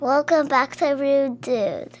Welcome back to Rude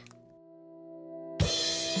Dude.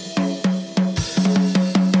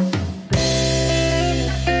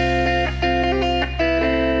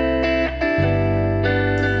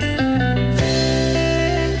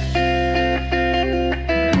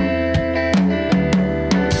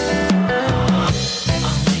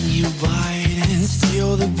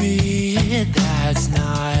 That's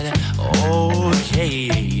not okay.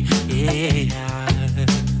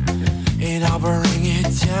 And I'll bring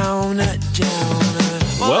it down.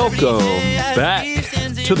 Welcome back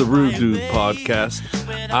to the Rude Dude podcast.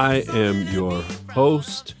 I am your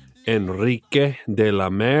host, Enrique de la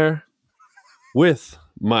Mer, with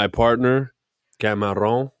my partner,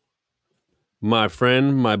 Cameron, my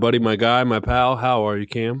friend, my buddy, my guy, my pal. How are you,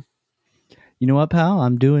 Cam? You know what, pal?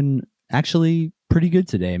 I'm doing actually pretty good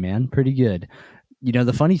today, man. Pretty good. You know,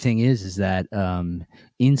 the funny thing is that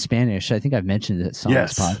in Spanish, I think I've mentioned it on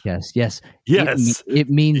this podcast. Yes. It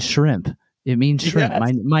means shrimp. It means shrimp.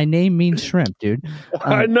 Yes. My name means shrimp, dude.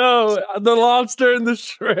 I know. The lobster and the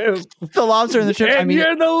shrimp. The lobster and the shrimp. And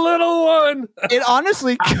you're the little one. It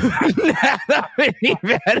honestly couldn't have any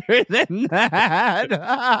better than that.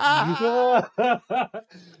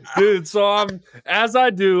 Dude, so I'm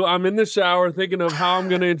in the shower thinking of how I'm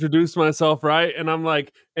going to introduce myself, right? And I'm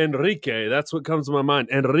like, Enrique. That's what comes to my mind.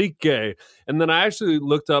 Enrique. And then I actually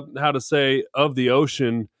looked up how to say of the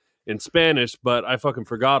ocean in Spanish, but I fucking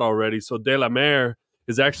forgot already. So de la mer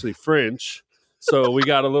is actually French. So we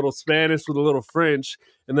got a little Spanish with a little French.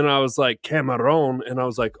 And then I was like, Cameron. And I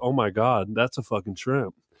was like, oh my God, that's a fucking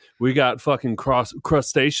shrimp. We got fucking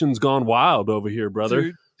crustaceans gone wild over here,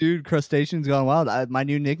 brother. Dude, crustaceans gone wild. My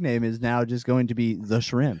new nickname is now just going to be the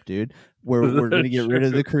shrimp, dude. We're going to get rid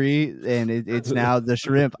of the Cree, and it's now the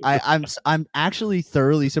shrimp. I'm actually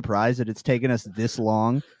thoroughly surprised that it's taken us this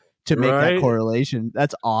long to make that correlation.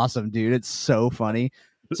 That's awesome, dude. It's so funny.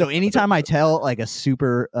 So anytime I tell like a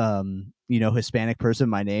super Hispanic person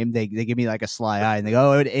my name, they give me like a sly eye and they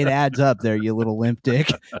go, oh, it adds up there, you little limp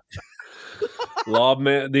dick.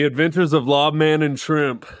 Lobman, the adventures of Lobman and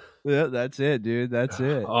Shrimp. Yeah, that's it, dude. That's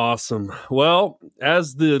it. Awesome. Well,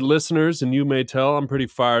 as the listeners and you may tell, I'm pretty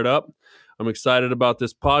fired up. I'm excited about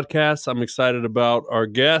this podcast. I'm excited about our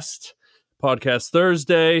guest, Podcast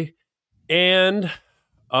Thursday, and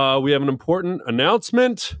we have an important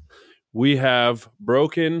announcement. We have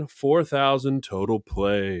broken 4,000 total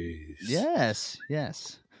plays. Yes.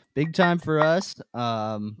 Big time for us.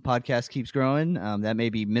 Podcast keeps growing. That may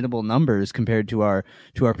be minimal numbers compared to our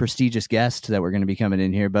prestigious guest that we're going to be coming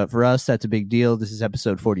in here. But for us, that's a big deal. This is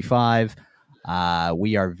episode 45.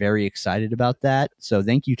 We are very excited about that. So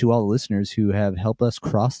thank you to all the listeners who have helped us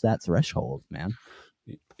cross that threshold, man.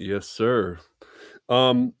 Yes, sir.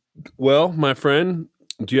 Well, my friend,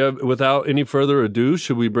 without any further ado,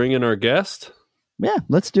 should we bring in our guest? Yeah,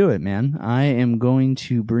 let's do it, man. I am going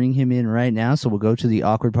to bring him in right now. So we'll go to the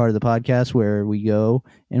awkward part of the podcast where we go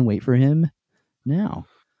and wait for him now.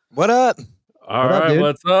 What up? All right,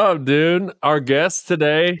 what's up, dude? Our guest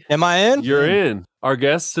today. Am I in? You're in. Our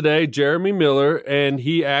guest today, Jeremy Miller, and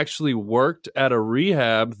he actually worked at a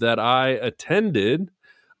rehab that I attended,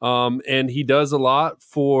 and he does a lot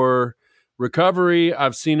for recovery.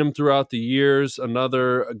 I've seen him throughout the years.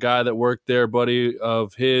 Another guy that worked there, buddy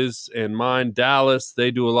of his and mine, Dallas, they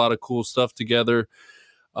do a lot of cool stuff together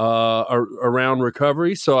around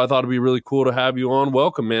recovery. So I thought it'd be really cool to have you on.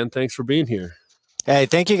 Welcome, man. Thanks for being here. Hey,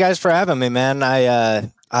 thank you guys for having me, man.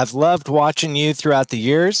 I've loved watching you throughout the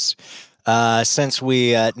years since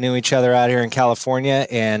we knew each other out here in California.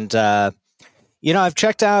 And, I've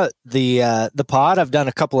checked out the pod. I've done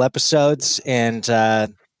a couple episodes, and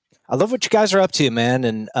I love what you guys are up to, man.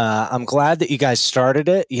 And I'm glad that you guys started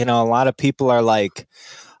it. You know, a lot of people are like,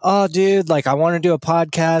 oh, dude, like I want to do a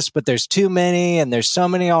podcast, but there's too many and there's so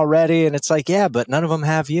many already. And it's like, yeah, but none of them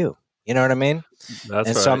have you. You know what I mean? That's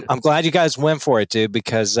and right. So I'm glad you guys went for it, dude,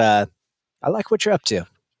 because I like what you're up to.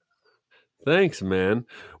 Thanks, man.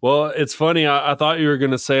 Well, it's funny. I thought you were going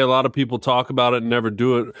to say a lot of people talk about it and never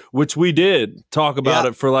do it, which we did talk about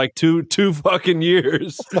it for like two fucking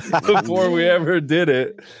years before we ever did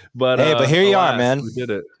it. But hey, but here you are, man. We did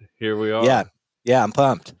it. Here we are. Yeah, I'm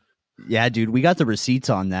pumped. Yeah, dude, we got the receipts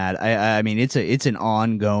on that. I mean, it's an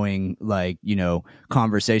ongoing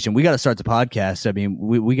conversation. We got to start the podcast. I mean,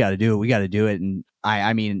 we got to do it. We got to do it. And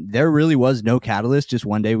I mean, there really was no catalyst. Just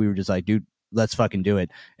one day we were just like, dude, let's fucking do it.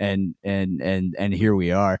 And here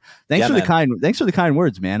we are. Thanks for the kind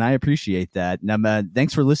words, man. I appreciate that. And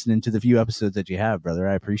thanks for listening to the few episodes that you have, brother.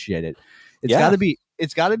 I appreciate it.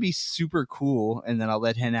 It's got to be super cool. And then I'll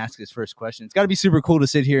let Hen ask his first question. It's got to be super cool to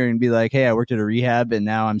sit here and be like, hey, I worked at a rehab and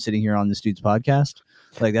now I'm sitting here on this dude's podcast.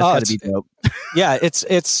 Like that's got to be dope. Yeah,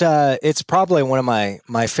 it's probably one of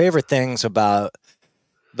my favorite things about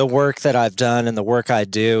the work that I've done and the work I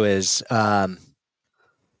do is,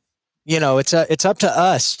 it's up to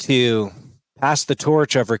us to pass the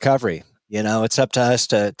torch of recovery. It's up to us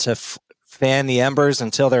to fan the embers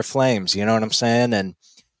until they're flames. You know what I'm saying? And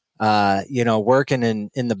working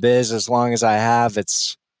in the biz as long as I have,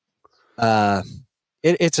 it's a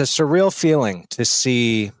surreal feeling to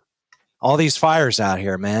see all these fires out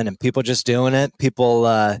here, man, and people just doing it.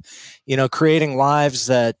 People, creating lives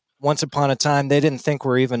that once upon a time they didn't think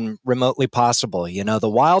were even remotely possible. The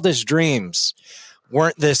wildest dreams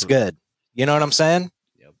weren't this good. You know what I'm saying?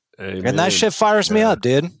 Yep. And that shit fires me up,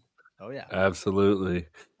 dude. Oh yeah, absolutely.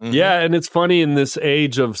 Mm-hmm. Yeah, and it's funny in this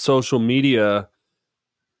age of social media,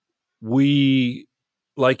 we,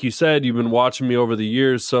 like you said, you've been watching me over the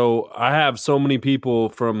years, so I have so many people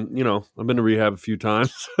from, I've been to rehab a few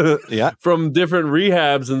times, yeah, from different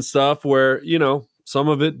rehabs and stuff where, some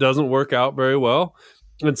of it doesn't work out very well,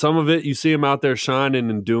 and some of it you see them out there shining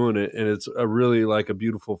and doing it, and it's a really like a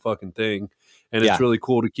beautiful fucking thing, and it's really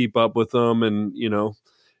cool to keep up with them, and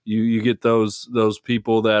you get those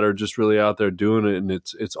people that are just really out there doing it, and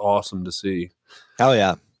it's awesome to see. Hell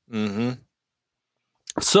yeah. Mm-hmm.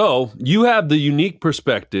 So you have the unique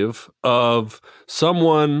perspective of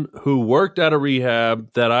someone who worked at a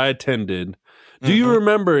rehab that I attended. Do you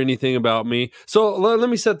remember anything about me? So let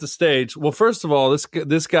me set the stage. Well, first of all,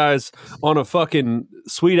 this guy's on a fucking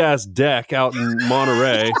sweet ass deck out in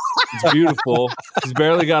Monterey. It's beautiful. He's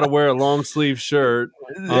barely got to wear a long sleeve shirt.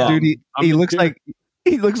 Dude, he looks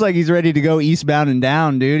like he's ready to go eastbound and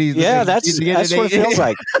down, dude. That's what it feels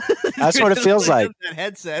like. That's what it feels like. That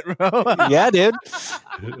headset, bro. Yeah, dude.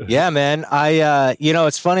 Yeah, man.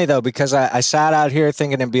 It's funny though, because I sat out here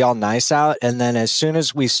thinking it'd be all nice out. And then as soon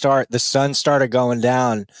as the sun started going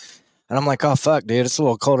down and I'm like, oh fuck, dude, it's a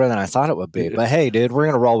little colder than I thought it would be. But hey, dude, we're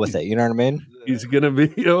going to roll with it. You know what I mean? He's going to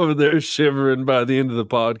be over there shivering by the end of the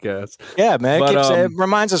podcast. Yeah, man. It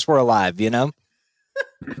reminds us we're alive,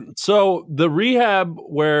 So the rehab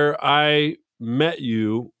where I met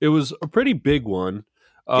you, it was a pretty big one.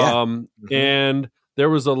 And there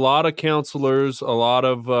was a lot of counselors, a lot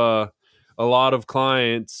of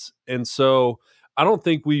clients. And so I don't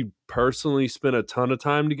think we personally spent a ton of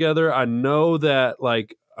time together. I know that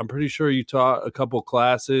I'm pretty sure you taught a couple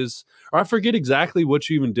classes, or I forget exactly what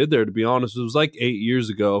you even did there, to be honest. It was like 8 years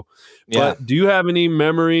ago. Yeah. But do you have any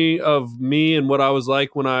memory of me and what I was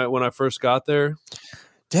like when I first got there?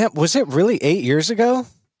 Damn, was it really 8 years ago?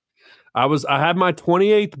 I had my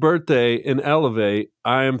 28th birthday in Elevate.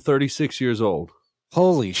 I am 36 years old.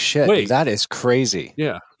 Holy shit. Wait. That is crazy.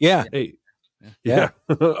 Yeah. Yeah. Hey. Yeah.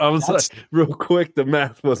 I was like, real quick, the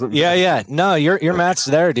math wasn't. Yeah. Yeah. No, your math's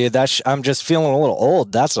there, dude. I'm just feeling a little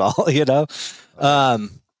old. That's all, Yeah,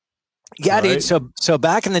 right. Dude. So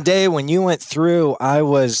back in the day when you went through, I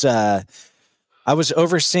was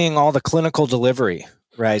overseeing all the clinical delivery,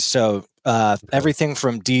 right? So, everything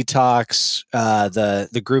from detox,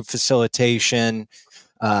 the group facilitation,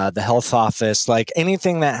 the health office, like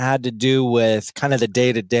anything that had to do with kind of the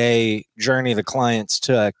day-to-day journey the clients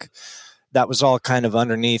took, that was all kind of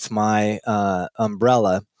underneath my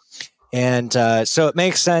umbrella. And so it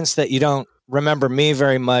makes sense that you don't remember me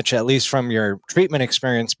very much, at least from your treatment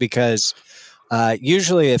experience, because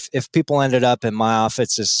usually if people ended up in my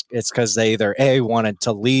office, it's because they either A, wanted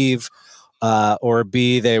to leave, or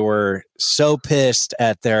B, they were so pissed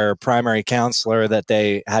at their primary counselor that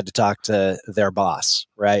they had to talk to their boss,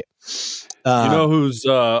 right? Whose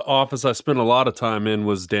office I spent a lot of time in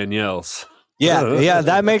was Danielle's. Yeah,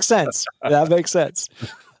 that makes sense. That makes sense.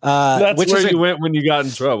 That's where you went when you got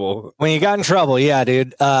in trouble. When you got in trouble, yeah,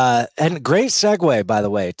 dude. And great segue, by the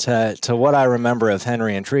way, to what I remember of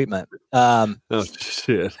Henry and treatment. Oh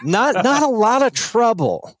shit! Not a lot of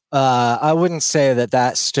trouble. I wouldn't say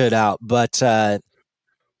that stood out, but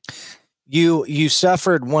you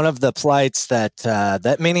suffered one of the plights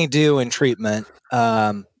that many do in treatment,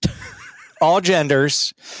 all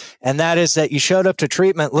genders, and that is that you showed up to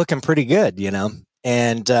treatment looking pretty good,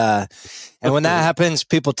 and when that happens,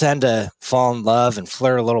 people tend to fall in love and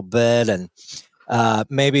flirt a little bit, and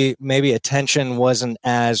maybe attention wasn't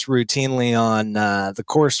as routinely on the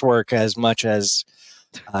coursework as much as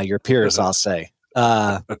your peers, I'll say.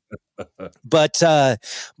 But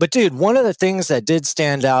dude, one of the things that did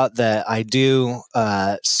stand out that I do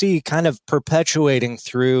see kind of perpetuating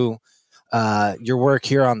through your work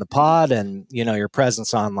here on the pod and your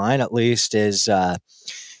presence online, at least, is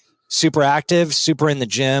super active, super in the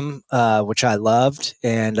gym, which I loved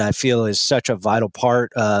and I feel is such a vital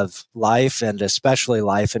part of life, and especially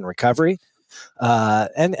life in recovery.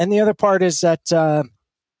 And the other part is that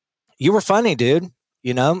you were funny, dude.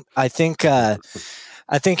 You know, I think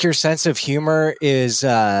your sense of humor is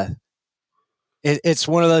it's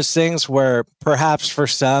one of those things where perhaps for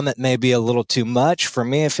some it may be a little too much. For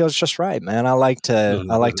me, it feels just right, man. I like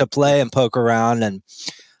to play and poke around, and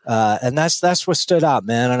that's what stood out,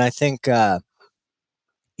 man. And I think coming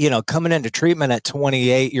into treatment at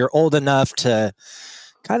 28, you're old enough to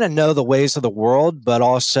kind of know the ways of the world, but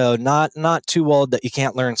also not too old that you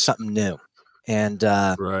can't learn something new. And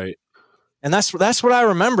right. And that's what I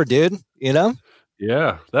remember, dude. You know?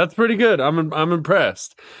 Yeah, that's pretty good. I'm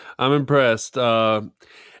impressed. And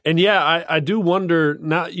yeah, I do wonder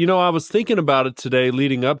now, I was thinking about it today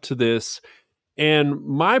leading up to this, and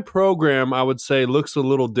my program, I would say, looks a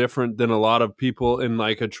little different than a lot of people in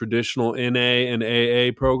like a traditional NA and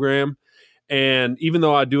AA program. And even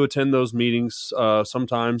though I do attend those meetings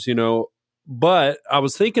sometimes, but I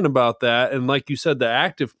was thinking about that. And like you said, the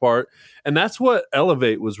active part, and that's what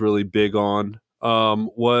Elevate was really big on,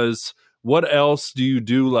 was what else do you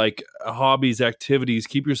do, like hobbies, activities,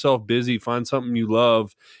 keep yourself busy, find something you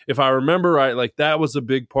love. If I remember right, like that was a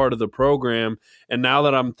big part of the program. And now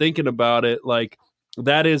that I'm thinking about it, like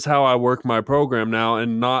that is how I work my program now,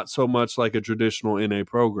 and not so much like a traditional NA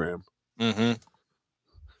program. Mm-hmm.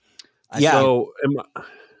 Yeah. So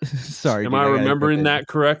sorry, am I remembering that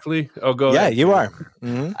correctly? Oh, go ahead. Yeah, you are.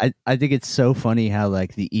 Mm-hmm. I think it's so funny how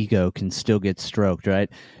like the ego can still get stroked, right?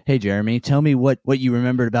 Hey, Jeremy, tell me what you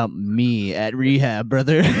remembered about me at rehab,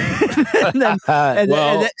 brother. and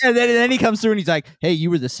then he comes through and he's like, "Hey, you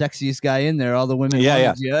were the sexiest guy in there. All the women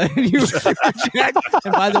wanted you. And you were jacked.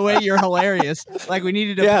 And by the way, you're hilarious. Like we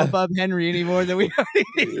needed to pump up Henry any more than we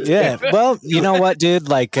needed." Yeah. Well, you know what, dude?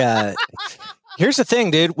 Like. Here's the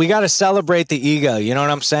thing, dude. We got to celebrate the ego. You know what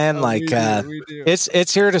I'm saying? We do.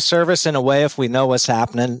 It's here to serve us in a way if we know what's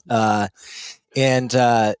happening. It's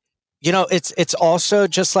also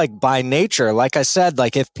just like by nature. Like I said,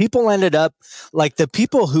 like if people ended up like the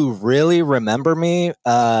people who really remember me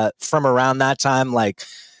from around that time, like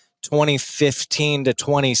 2015 to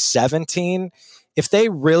 2017, if they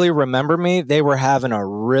really remember me, they were having a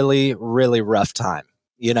really, really rough time.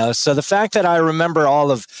 So the fact that I remember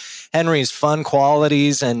all of Henry's fun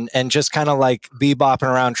qualities and just kind of like bebopping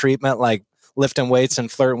around treatment, like lifting weights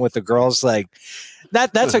and flirting with the girls, like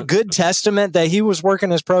that's a good testament that he was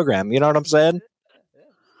working his program. You know what I'm saying?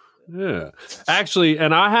 Yeah, actually,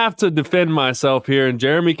 and I have to defend myself here, and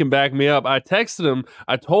Jeremy can back me up. I texted him.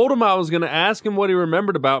 I told him I was going to ask him what he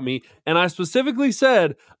remembered about me, and I specifically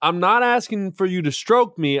said, I'm not asking for you to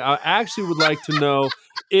stroke me. I actually would like to know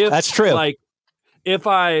if that's true. Like, if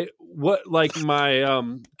I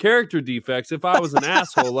my character defects, if I was an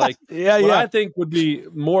asshole, like I think would be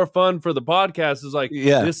more fun for the podcast is like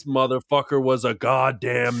this motherfucker was a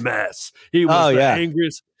goddamn mess. He was the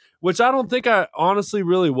angriest, which I don't think I honestly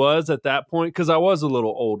really was at that point because I was a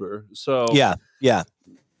little older. So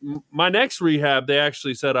my next rehab, they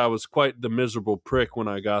actually said I was quite the miserable prick when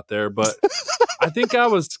I got there, but I think I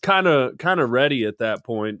was kind of ready at that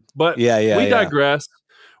point. But we digress.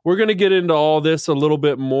 We're going to get into all this a little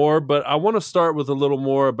bit more, but I want to start with a little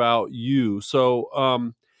more about you. So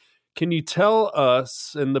can you tell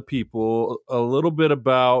us and the people a little bit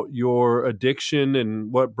about your addiction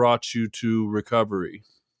and what brought you to recovery?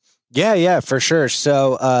 Yeah, for sure.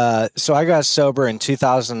 So I got sober in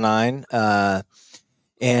 2009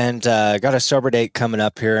 and got a sober date coming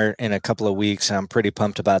up here in a couple of weeks. And I'm pretty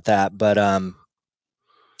pumped about that. But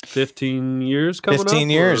 15 years coming 15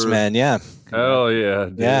 up, years, man. Yeah. Hell yeah.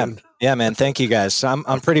 Dude. Yeah, man. Thank you guys. So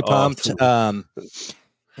I'm pretty pumped. I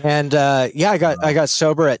got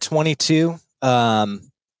sober at 22. And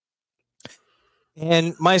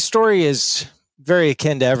my story is very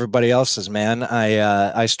akin to everybody else's, man.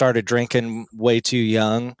 I started drinking way too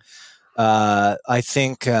young. I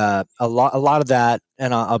think a lot of that,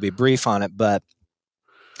 and I'll be brief on it, but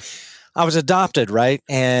I was adopted, right?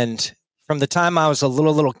 And from the time I was a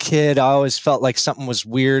little kid, I always felt like something was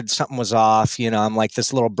weird, something was off. I'm like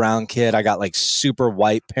this little brown kid. I got like super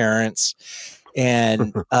white parents,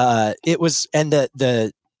 and it was, and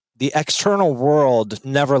the external world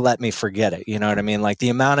never let me forget it. You know what I mean? Like the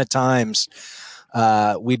amount of times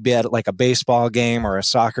we'd be at like a baseball game or a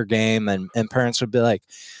soccer game, and parents would be like,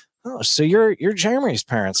 "Oh, so you're Jeremy's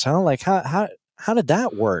parents, huh? Like how did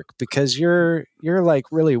that work? Because you're like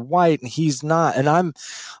really white and he's not." And I'm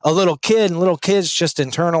a little kid, and little kids just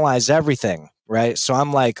internalize everything, right? So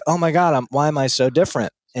I'm like, oh my God, why am I so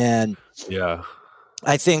different? And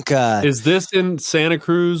I think is this in Santa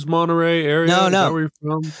Cruz, Monterey area? No. Is that where you're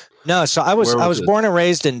from? No, so I was born and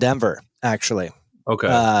raised in Denver, actually.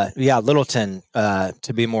 Okay. Littleton,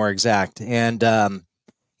 to be more exact. And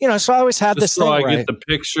so I always had Just this so thing, I right? get the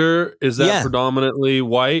picture, is that predominantly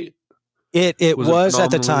white? It was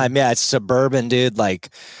at the predominantly- time. Yeah, it's suburban, dude. Like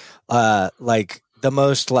the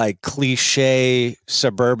most like cliche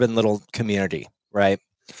suburban little community, right?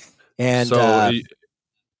 And so it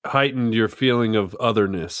heightened your feeling of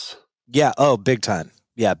otherness. yeah, oh, big time.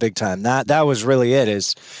 Yeah, big time. That was really it.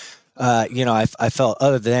 Is I felt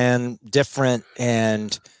other than, different,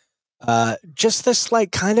 and just this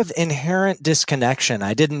like kind of inherent disconnection.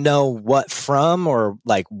 I didn't know what from, or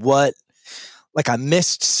like what. Like I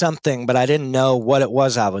missed something, but I didn't know what it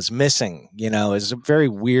was I was missing. It was a very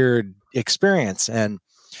weird experience. And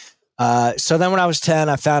so then when I was 10,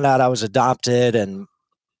 I found out I was adopted, and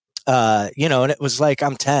and it was like,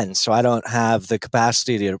 I'm 10, so I don't have the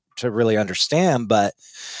capacity to really understand, but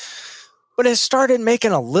it started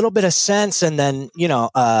making a little bit of sense. And then,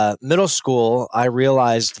 middle school, I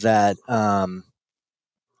realized that,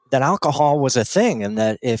 that alcohol was a thing, and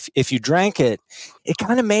that if you drank it, it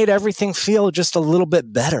kind of made everything feel just a little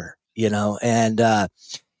bit better, and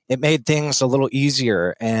it made things a little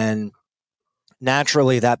easier. And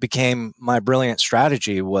naturally that became my brilliant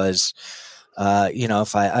strategy was,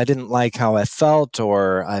 if I didn't like how I felt,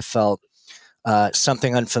 or I felt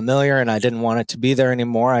something unfamiliar and I didn't want it to be there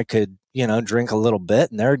anymore, I could, drink a little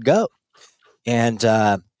bit and there it'd go. And,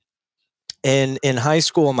 in high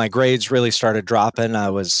school, my grades really started dropping. I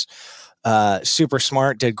was super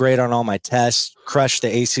smart, did great on all my tests, crushed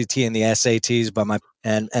the ACT and the SATs,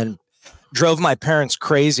 and drove my parents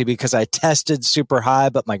crazy because I tested super high,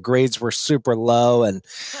 but my grades were super low, and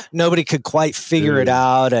nobody could quite figure it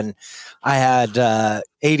out. And I had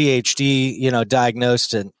ADHD,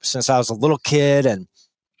 diagnosed since I was a little kid, and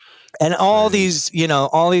all these,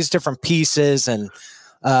 all these different pieces, and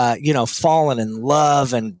falling in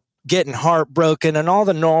love and getting heartbroken and all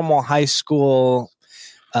the normal high school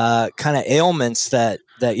kind of ailments that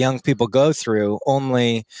young people go through.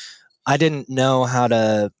 Only I didn't know how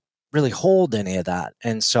to really hold any of that.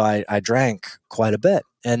 And so I drank quite a bit.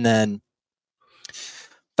 And then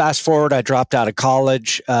fast forward, I dropped out of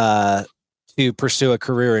college to pursue a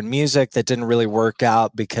career in music. That didn't really work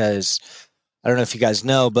out because I don't know if you guys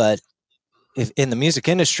know, but in the music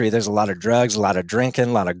industry, there's a lot of drugs, a lot of drinking,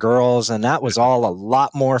 a lot of girls, and that was all a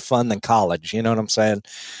lot more fun than college. You know what I'm saying?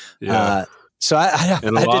 Yeah. So I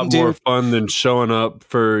and a lot more fun than showing up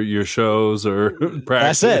for your shows or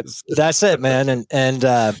practice. That's it, man. And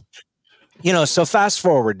so fast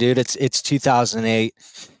forward, dude, it's 2008,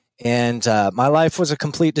 and my life was a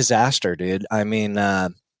complete disaster, dude. I mean,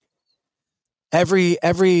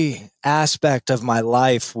 every aspect of my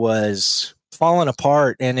life was fallen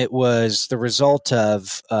apart, and it was the result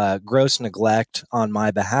of gross neglect on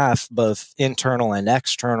my behalf, both internal and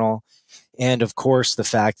external. And of course, the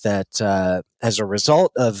fact that as a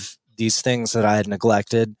result of these things that I had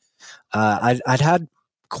neglected, I'd had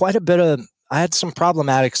quite a bit of, I had some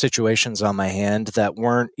problematic situations on my hand that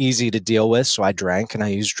weren't easy to deal with. So I drank and I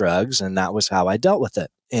used drugs, and that was how I dealt with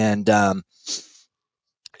it. And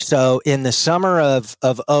so in the summer of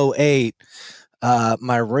 2008,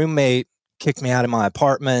 my roommate kicked me out of my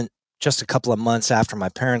apartment just a couple of months after my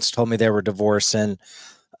parents told me they were divorcing.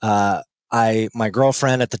 My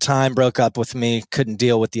girlfriend at the time broke up with me, couldn't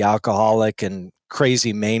deal with the alcoholic and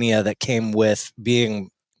crazy mania that came with being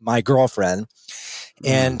my girlfriend.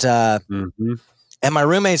 And my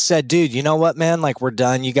roommate said, dude, you know what, man, like, we're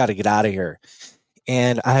done. You got to get out of here.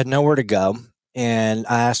 And I had nowhere to go. And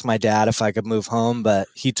I asked my dad if I could move home, but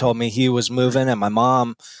he told me he was moving and my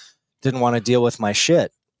mom didn't want to deal with my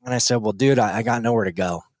shit. And I said, well, dude, I got nowhere to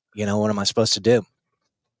go. What am I supposed to do?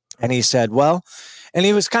 And he said, well, and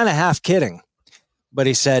he was kind of half kidding, but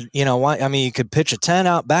he said, you know what? I mean, you could pitch a tent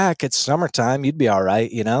out back. It's summertime. You'd be all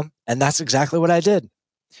right, And that's exactly what I did.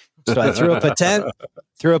 So I threw up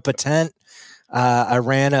a tent. I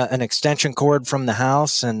ran an extension cord from the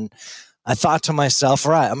house, and I thought to myself,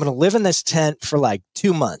 all right, I'm going to live in this tent for like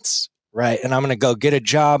 2 months, right? And I'm going to go get a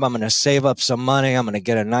job. I'm going to save up some money. I'm going to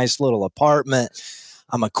get a nice little apartment.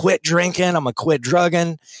 I'm going to quit drinking. I'm going to quit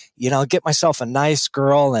drugging, get myself a nice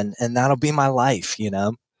girl, and that'll be my life,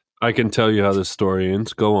 I can tell you how this story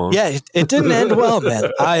ends. Go on. Yeah, it didn't end well,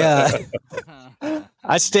 man.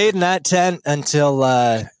 I stayed in that tent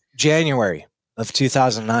until January of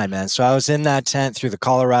 2009, man. So I was in that tent through the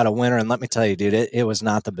Colorado winter, and let me tell you, dude, it was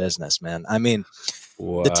not the business, man. I mean,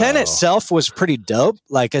 wow. The tent itself was pretty dope.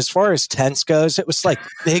 Like, as far as tents goes, it was like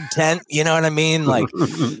big tent, you know what I mean? Like,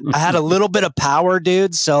 I had a little bit of power,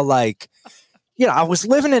 dude. So like, I was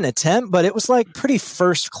living in a tent, but it was like pretty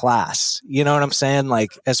first class, you know what I'm saying? Like,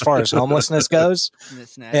 as far as homelessness goes.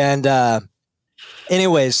 And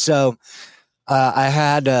anyways, so I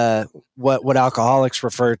had what alcoholics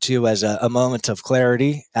refer to as a moment of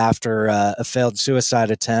clarity after a failed suicide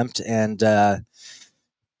attempt, and I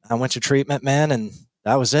went to treatment, man, and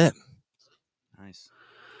that was it.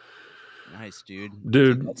 Nice, dude.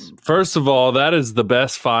 Dude, That's- first of all, that is the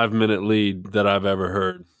best 5-minute lead that I've ever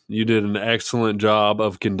heard. You did an excellent job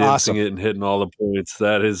of condensing Awesome. it and hitting all the points.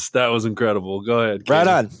 That was incredible. Go ahead. Right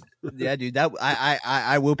Caleb. on. Yeah, dude. That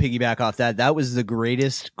I will piggyback off that. That was the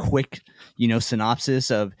greatest quick,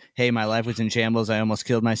 synopsis of, hey, my life was in shambles. I almost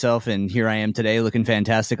killed myself, and here I am today, looking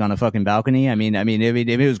fantastic on a fucking balcony. I mean,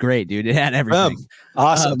 it was great, dude. It had everything.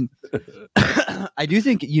 Awesome. I do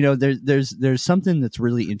think there's something that's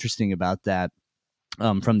really interesting about that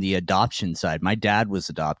from the adoption side. My dad was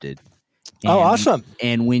adopted. Oh, awesome.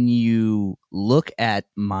 And when you look at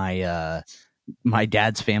my my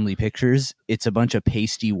dad's family pictures, it's a bunch of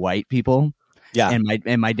pasty white people. Yeah.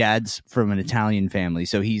 And my dad's from an Italian family,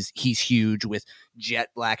 so he's huge with jet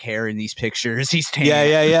black hair in these pictures. He's tan.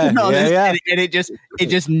 Yeah. And it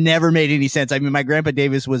just never made any sense. I mean, my grandpa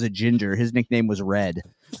Davis was a ginger. His nickname was Red.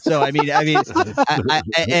 So I mean, and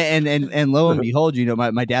lo and behold,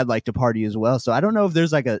 my dad liked to party as well. So I don't know if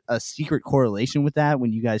there's like a secret correlation with that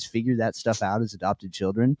when you guys figure that stuff out as adopted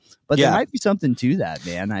children, but there might be something to that,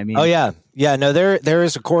 man. I mean, oh yeah. No, there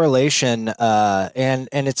is a correlation, and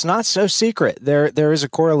it's not so secret. There is a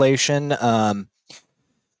correlation.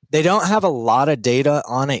 They don't have a lot of data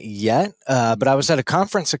on it yet, but I was at a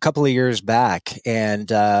conference a couple of years back, and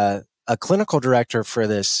a clinical director for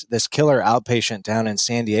this killer outpatient down in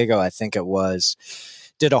San Diego, I think it was,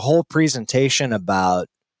 did a whole presentation about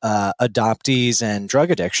adoptees and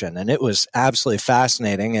drug addiction, and it was absolutely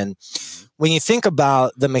fascinating. And when you think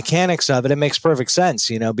about the mechanics of it, it makes perfect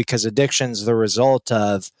sense, because addiction's the result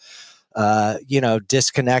of,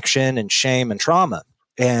 disconnection and shame and trauma.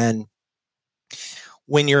 And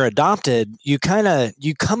when you're adopted, you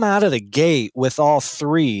come out of the gate with all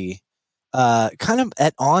three, kind of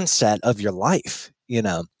at onset of your life,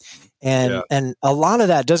 and a lot of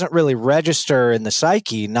that doesn't really register in the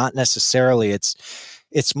psyche. Not necessarily.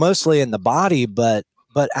 It's mostly in the body, but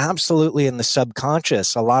absolutely in the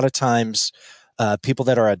subconscious. A lot of times, people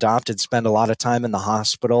that are adopted spend a lot of time in the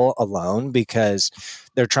hospital alone because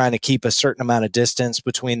they're trying to keep a certain amount of distance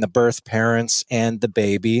between the birth parents and the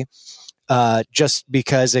baby. Just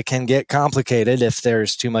because it can get complicated if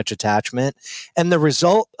there's too much attachment. And the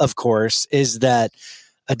result, of course, is that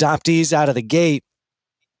adoptees out of the gate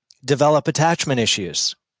develop attachment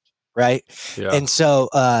issues, right? Yeah. And so,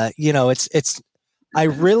 I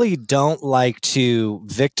really don't like to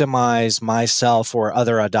victimize myself or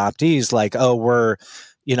other adoptees like, oh, we're,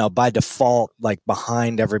 by default, like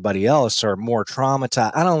behind everybody else or more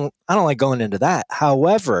traumatized. I don't like going into that.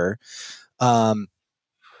 However,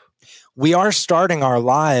 we are starting our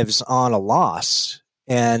lives on a loss,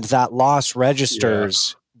 and that loss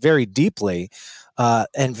registers very deeply,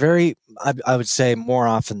 and I would say more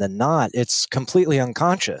often than not, it's completely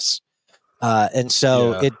unconscious. And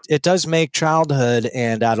so it does make childhood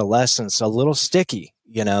and adolescence a little sticky,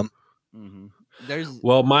 mm-hmm.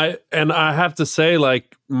 And I have to say,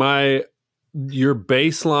 like, your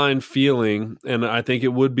baseline feeling, and I think it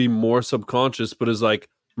would be more subconscious, but is like,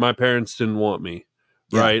 my parents didn't want me.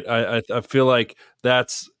 Right. I feel like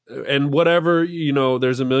that's, and whatever,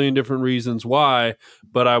 there's a million different reasons why,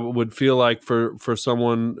 but I would feel like for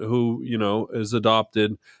someone who, is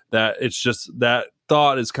adopted, that it's just that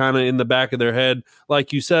thought is kind of in the back of their head.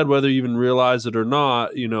 Like you said, whether you even realize it or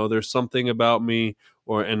not, there's something about me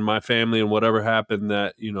and my family and whatever happened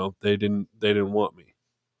that, they didn't want me.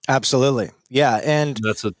 Absolutely. Yeah. And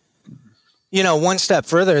that's one step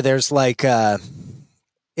further, there's like,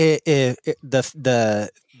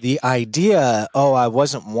 the idea, oh, I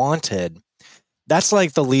wasn't wanted, that's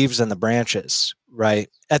like the leaves and the branches, right?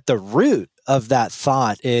 At the root of that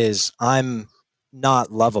thought is, I'm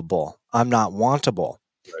not lovable. I'm not wantable.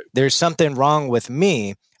 Right. There's something wrong with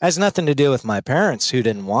me. It has nothing to do with my parents who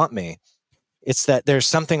didn't want me. It's that there's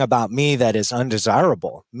something about me that is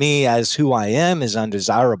undesirable. Me as who I am is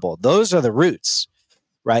undesirable. Those are the roots,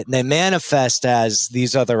 right? And they manifest as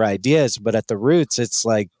these other ideas, but at the roots, it's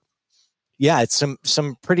like, it's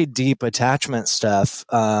some pretty deep attachment stuff.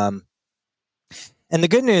 And the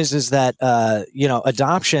good news is that,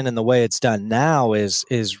 adoption and the way it's done now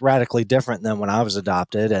is radically different than when I was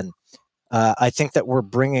adopted. And I think that we're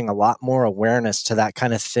bringing a lot more awareness to that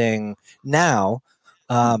kind of thing now.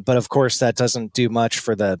 But of course, that doesn't do much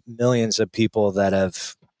for the millions of people that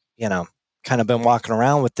have, kind of been walking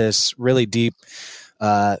around with this really deep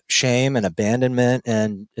shame and abandonment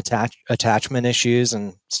and attachment issues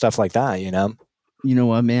and stuff like that, You know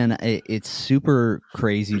what, man? It's super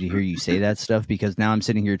crazy to hear you say that stuff because now I'm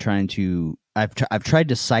sitting here trying to. I've tried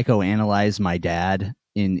to psychoanalyze my dad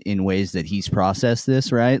in ways that he's processed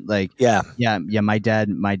this, right? Like, Yeah. My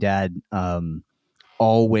dad,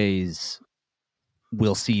 always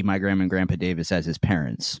will see my grandma and grandpa Davis as his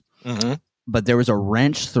parents. Mm-hmm. But there was a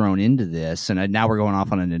wrench thrown into this, and now we're going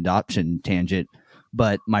off on an adoption tangent.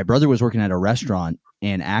 But my brother was working at a restaurant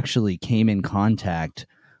and actually came in contact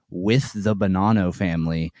with the Bonanno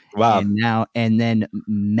family. Wow. And then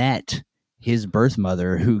met his birth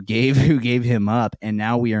mother who gave him up, and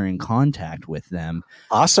now we are in contact with them.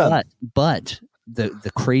 Awesome. But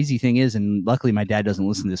the crazy thing is, and luckily my dad doesn't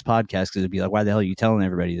listen to this podcast because it'd be like, why the hell are you telling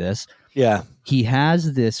everybody this? Yeah. He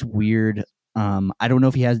has this weird I don't know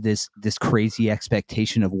if he has this crazy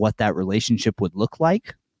expectation of what that relationship would look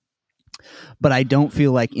like, but I don't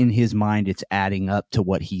feel like in his mind it's adding up to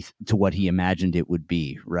what he imagined it would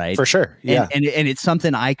be, right? For sure. Yeah. And it's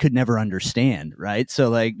something I could never understand, right? So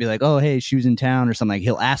like be like, oh hey, she was in town or something. Like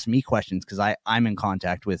he'll ask me questions because I'm in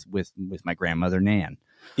contact with my grandmother Nan.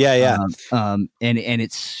 Yeah. And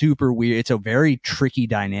it's super weird. It's a very tricky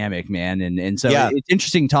dynamic, man. And so it's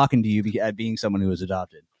interesting talking to you being someone who was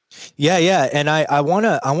adopted. Yeah. And I want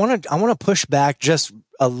to push back just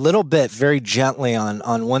a little bit very gently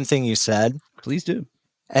on one thing you said. Please do.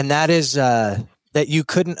 And that is that you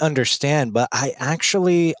couldn't understand, but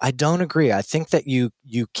I don't agree. I think that you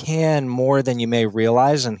can more than you may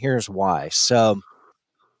realize, and here's why. So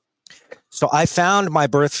I found my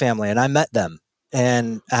birth family and I met them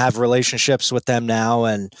and I have relationships with them now,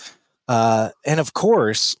 and of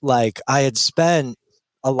course, like I had spent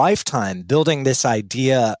a lifetime building this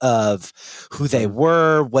idea of who they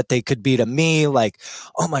were, what they could be to me. Like,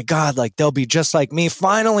 oh my God, like they'll be just like me.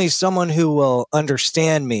 Finally, someone who will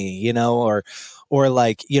understand me, you know, or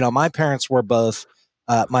like, you know, my parents were both,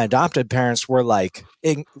 my adopted parents were like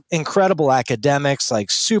incredible academics,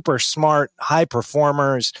 like super smart, high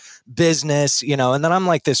performers, business, you know, and then I'm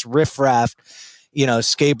like this riffraff, you know,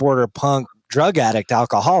 skateboarder, punk, drug addict,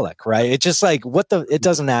 alcoholic, right? It's just like, it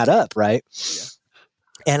doesn't add up, right? Yeah.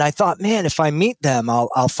 And I thought, man, if I meet them,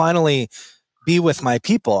 I'll finally be with my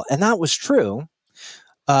people. And that was true.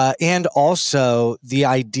 And also the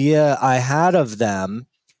idea I had of them,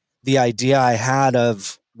 the idea I had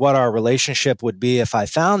of what our relationship would be if I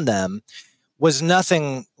found them was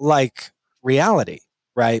nothing like reality,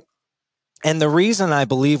 right? And the reason I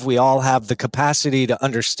believe we all have the capacity to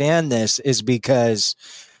understand this is because,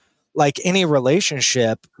 like any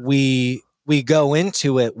relationship, we go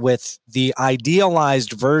into it with the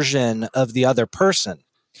idealized version of the other person,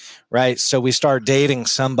 right? So we start dating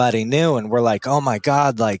somebody new and we're like, oh my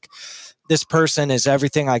God, like this person is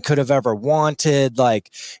everything I could have ever wanted.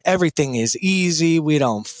 Like everything is easy. We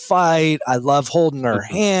don't fight. I love holding her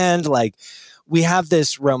hand. Like we have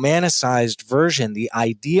this romanticized version, the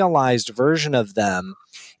idealized version of them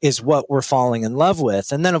is what we're falling in love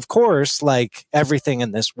with. And then, of course, like everything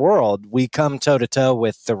in this world, we come toe to toe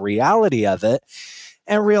with the reality of it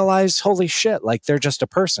and realize, holy shit, like they're just a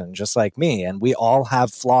person just like me. And we all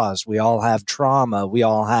have flaws. We all have trauma. We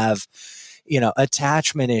all have, you know,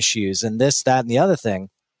 attachment issues and this, that, and the other thing.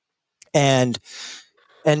 And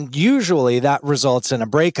usually that results in a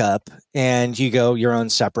breakup and you go your own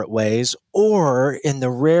separate ways, or in the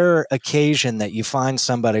rare occasion that you find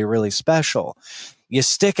somebody really special, you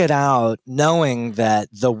stick it out knowing that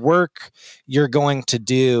the work you're going to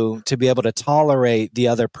do to be able to tolerate the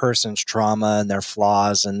other person's trauma and their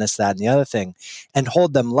flaws and this, that, and the other thing, and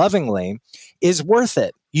hold them lovingly is worth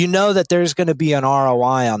it. You know that there's going to be an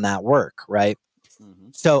ROI on that work, right?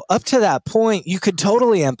 Mm-hmm. So up to that point, you could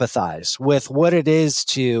totally empathize with what it is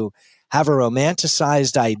to have a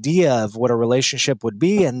romanticized idea of what a relationship would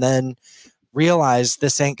be and then realize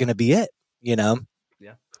this ain't going to be it, you know?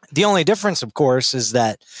 The only difference, of course, is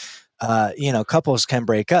that, you know, couples can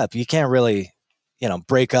break up. You can't really, you know,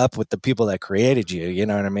 break up with the people that created you. You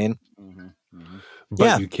know what I mean? Mm-hmm. Mm-hmm.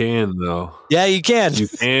 But you can, though. Yeah, you can. You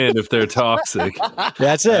can if they're toxic.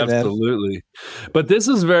 That's it, absolutely. Man. But this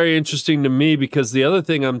is very interesting to me because the other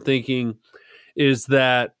thing I'm thinking is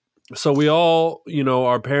that, so we all, you know,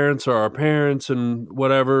 our parents are our parents and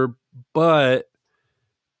whatever, but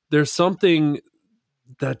there's something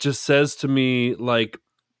that just says to me, like,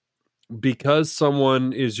 because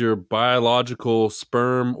someone is your biological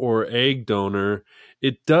sperm or egg donor,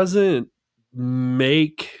 it doesn't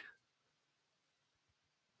make,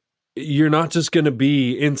 you're not just going to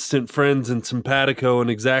be instant friends and simpatico and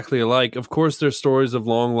exactly alike. Of course, there's stories of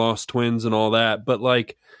long lost twins and all that, but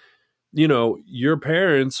like, you know, your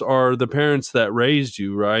parents are the parents that raised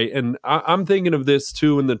you, right? And I'm thinking of this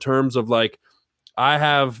too in the terms of like, I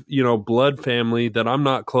have, blood family that I'm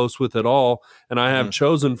not close with at all. And I have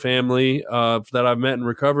chosen family that I've met in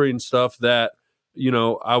recovery and stuff that,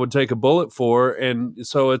 I would take a bullet for. And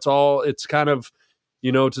so it's kind of,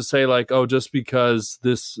 to say like, oh, just because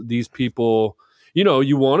these people,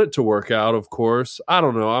 you want it to work out, of course. I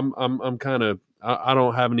don't know. I'm kind of, I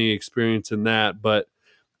don't have any experience in that, but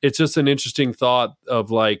it's just an interesting thought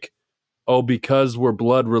of like, oh, because we're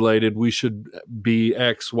blood related, we should be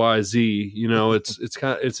X, Y, Z.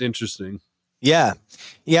 It's interesting. Yeah.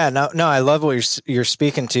 No, I love what you're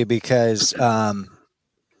speaking to because, and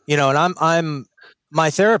I'm my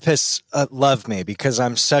therapists love me because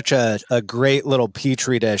I'm such a great little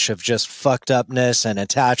petri dish of just fucked upness and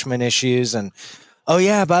attachment issues. And, oh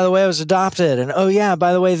yeah, by the way, I was adopted. And, oh yeah,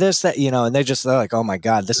 by the way, this, that, and they're like, oh my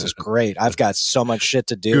God, this is great. I've got so much shit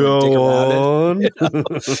to do. Go on.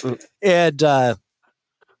 And,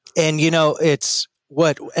 it's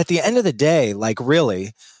what, at the end of the day, like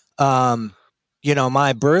really,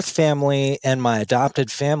 my birth family and my adopted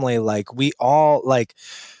family, like we all like,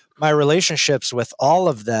 my relationships with all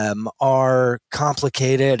of them are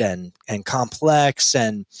complicated and complex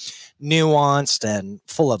and nuanced and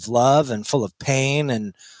full of love and full of pain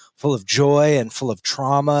and full of joy and full of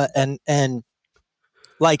trauma. And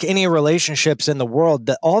like any relationships in the world,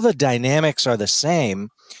 all the dynamics are the same.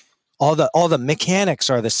 All the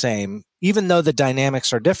mechanics are the same, even though the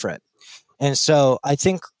dynamics are different. And so I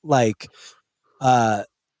think like,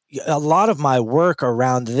 a lot of my work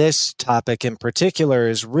around this topic in particular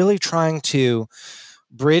is really trying to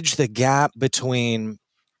bridge the gap between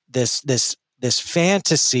this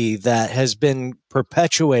fantasy that has been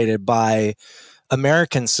perpetuated by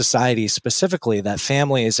American society specifically, that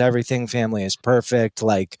family is everything, family is perfect,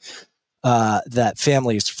 like that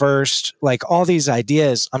family is first, like all these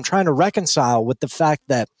ideas I'm trying to reconcile with the fact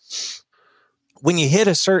that when you hit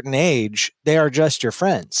a certain age, they are just your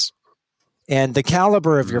friends. And the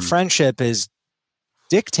caliber of your friendship is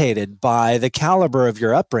dictated by the caliber of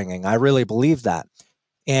your upbringing. I really believe that.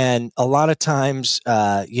 And a lot of times,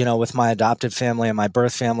 with my adopted family and my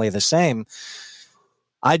birth family, the same,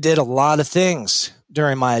 I did a lot of things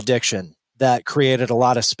during my addiction that created a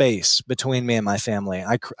lot of space between me and my family.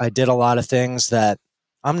 I did a lot of things that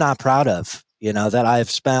I'm not proud of, that I've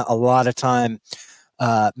spent a lot of time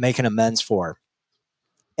making amends for.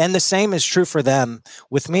 And the same is true for them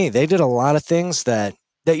with me. They did a lot of things that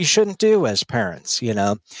you shouldn't do as parents,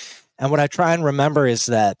 And what I try and remember is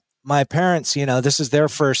that my parents, this is their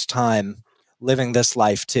first time living this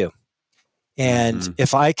life too. And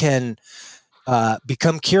if I can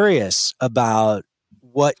become curious about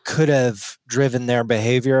what could have driven their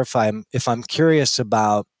behavior, if I'm curious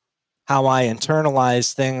about how I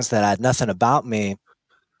internalize things that had nothing about me,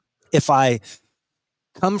 if I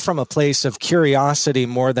come from a place of curiosity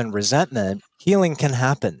more than resentment, healing can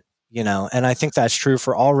happen, and I think that's true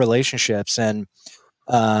for all relationships. And,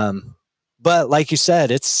 but like you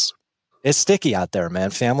said, it's sticky out there, man.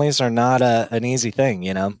 Families are not an easy thing,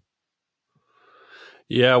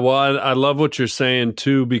 Yeah. Well, I love what you're saying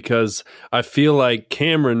too, because I feel like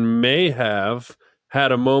Cameron may have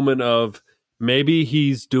had a moment of maybe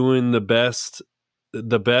he's doing the best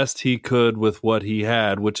he could with what he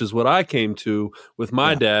had, which is what I came to with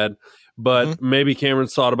my dad. But maybe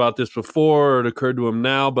Cameron's thought about this before, or it occurred to him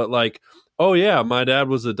now. But like, oh yeah, my dad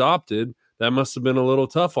was adopted. That must have been a little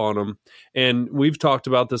tough on him. And we've talked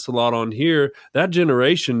about this a lot on here. That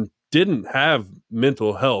generation didn't have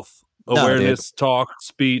mental health awareness, talk,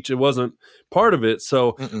 speech. It wasn't part of it.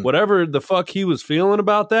 So whatever the fuck he was feeling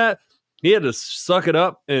about that, he had to suck it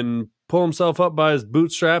up and pull himself up by his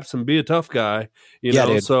bootstraps and be a tough guy, know?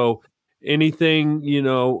 Dude. So anything,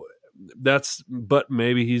 but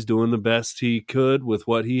maybe he's doing the best he could with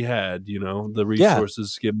what he had, the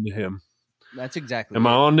resources given to him. That's exactly. Am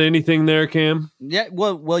I on to anything there, Cam? Yeah,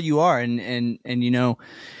 well, you are. And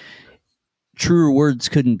truer words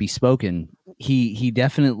couldn't be spoken. He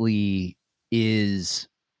definitely is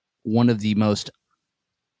one of the most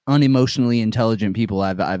unemotionally intelligent people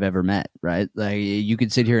I've ever met, right? Like you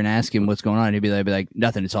could sit here and ask him what's going on, and he'd be like,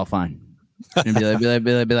 nothing, it's all fine. And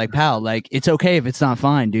be like, pal, like it's okay if it's not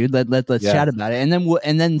fine, dude. Let's chat about it.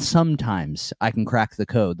 And then sometimes I can crack the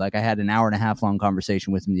code. Like I had an 1.5 hour long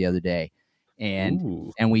conversation with him the other day,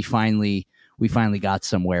 and we finally got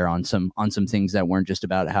somewhere on some things that weren't just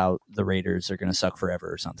about how the Raiders are going to suck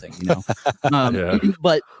forever or something,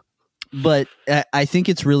 But I think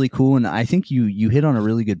it's really cool, and I think you hit on a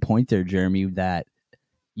really good point there, Jeremy, that,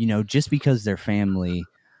 just because they're family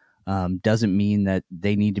doesn't mean that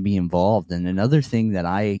they need to be involved. And another thing that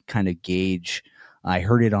I kind of gauge, I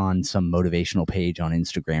heard it on some motivational page on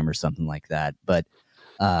Instagram or something like that, but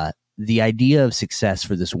the idea of success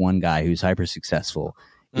for this one guy who's hyper successful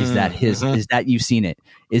is that is that you've seen it,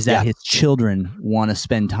 is that his children want to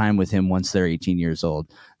spend time with him once they're 18 years old.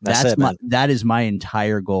 That is my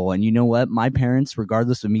entire goal. And you know what? My parents,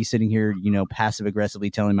 regardless of me sitting here, passive aggressively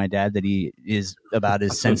telling my dad that he is about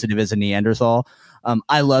as sensitive as a Neanderthal,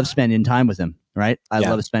 I love spending time with him. Right. I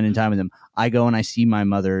love spending time with him. I go and I see my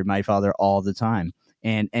mother, my father all the time.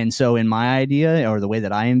 And so in my idea, or the way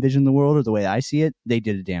that I envision the world, or the way I see it, they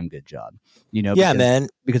did a damn good job,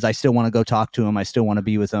 because I still want to go talk to him. I still want to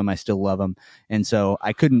be with him. I still love him. And so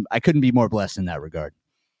I couldn't be more blessed in that regard.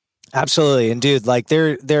 Absolutely. And dude, like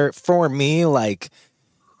they're for me, like,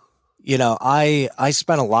 I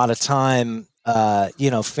spent a lot of time,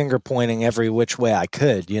 finger pointing every which way I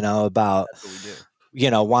could, about,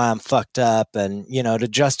 why I'm fucked up, and, to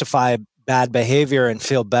justify bad behavior and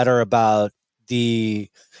feel better about the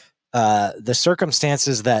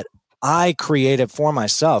circumstances that I created for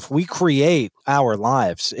myself. We create our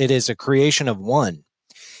lives. It is a creation of one.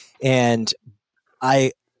 And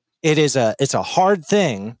it's a hard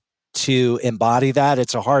thing to embody that.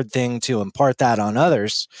 It's a hard thing to impart that on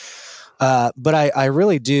others. But I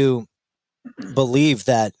really do believe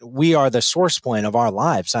that we are the source point of our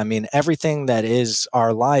lives. I mean, everything that is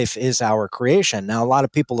our life is our creation. Now, a lot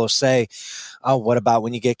of people will say, oh, what about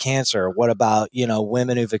when you get cancer? What about,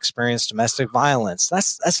 women who've experienced domestic violence?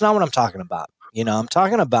 That's not what I'm talking about. I'm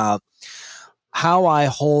talking about how I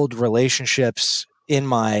hold relationships in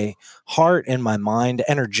my heart, in my mind,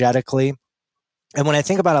 energetically. And when I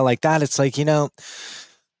think about it like that, it's like,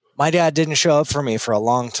 my dad didn't show up for me for a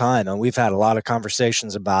long time, and we've had a lot of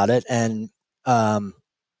conversations about it. And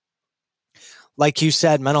like you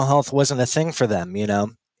said, mental health wasn't a thing for them,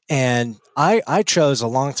 And I chose a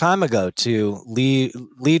long time ago to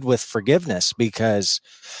lead with forgiveness, because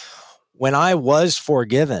when I was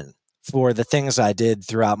forgiven for the things I did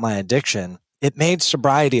throughout my addiction, it made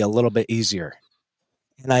sobriety a little bit easier.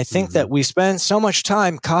 And I think that we spend so much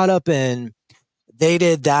time caught up in, they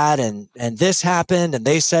did that and this happened and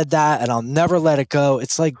they said that and I'll never let it go.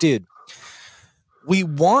 It's like, dude, we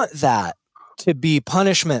want that to be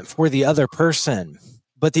punishment for the other person,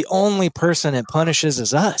 but the only person it punishes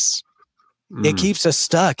is us. It keeps us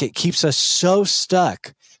stuck. It keeps us so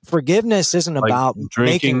stuck. Forgiveness isn't like about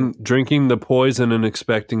drinking the poison and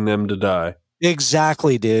expecting them to die.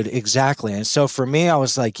 Exactly, dude. Exactly. And so for me, I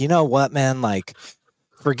was like, you know what, man, like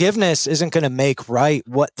forgiveness isn't going to make right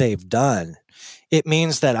what they've done. It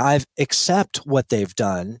means that I've accept what they've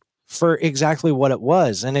done for exactly what it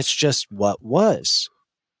was. And it's just what was.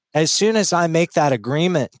 As soon as I make that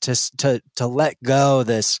agreement to let go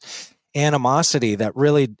this animosity that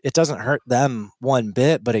really, it doesn't hurt them one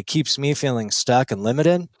bit, but it keeps me feeling stuck and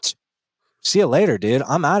limited. See you later, dude.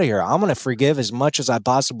 I'm out of here. I'm going to forgive as much as I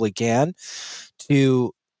possibly can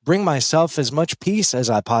to bring myself as much peace as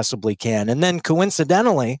I possibly can. And then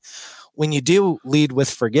coincidentally, when you do lead with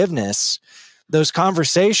forgiveness, those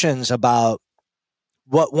conversations about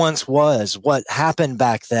what once was, what happened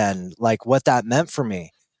back then, like what that meant for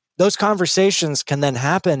me, those conversations can then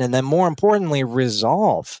happen and then more importantly,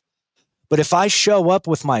 resolve. But if I show up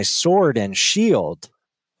with my sword and shield,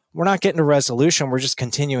 we're not getting a resolution. We're just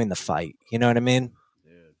continuing the fight. You know what I mean?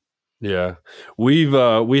 Yeah. We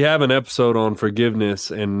have an episode on forgiveness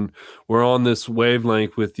and we're on this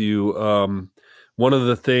wavelength with you. One of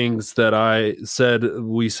the things that I said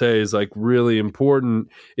we say is like really important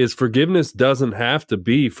is forgiveness doesn't have to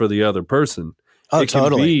be for the other person. Oh, it can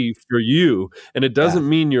totally. be for you. And it doesn't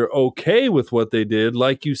mean you're okay with what they did.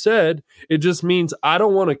 Like you said, it just means I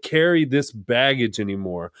don't want to carry this baggage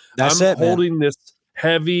anymore. I'm holding this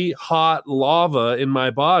heavy, hot lava in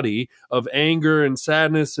my body of anger and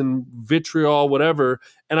sadness and vitriol, whatever.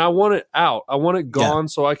 And I want it out. I want it gone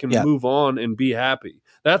so I can move on and be happy.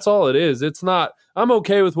 That's all it is. It's not, I'm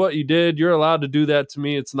okay with what you did. You're allowed to do that to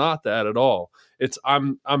me. It's not that at all. It's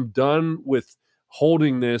I'm done with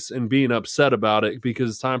holding this and being upset about it because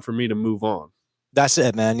it's time for me to move on. That's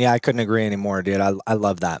it, man. Yeah, I couldn't agree anymore, dude. I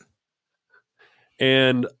love that.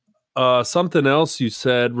 And something else you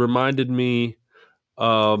said reminded me,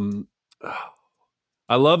 I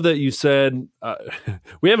love that you said,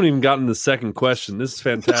 we haven't even gotten the second question. This is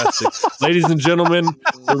fantastic. Ladies and gentlemen,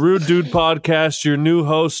 the Rude Dude Podcast, your new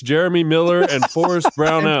hosts, Jeremy Miller and Forrest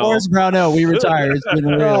Brownell. Forrest Brownell, we retired. It's been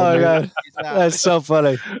real. Oh, my God. That's so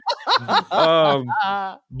funny.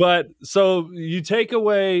 But so you take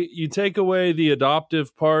away the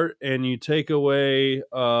adoptive part and you take away,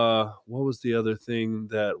 what was the other thing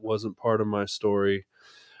that wasn't part of my story?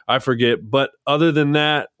 I forget, but other than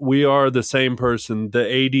that, we are the same person. The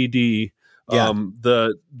ADD Yeah.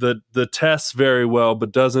 The tests very well,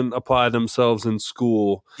 but doesn't apply themselves in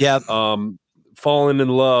school. Yeah. Falling in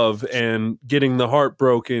love and getting the heart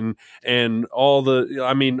broken and all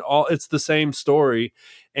it's the same story.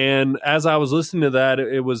 And as I was listening to that,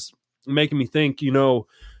 it was making me think,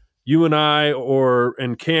 you and I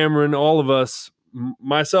and Cameron, all of us,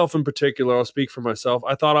 myself in particular, I'll speak for myself.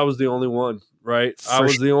 I thought I was the only one, right? I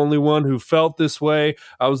was the only one who felt this way.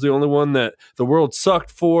 I was the only one that the world sucked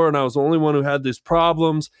for, and I was the only one who had these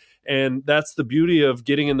problems. And that's the beauty of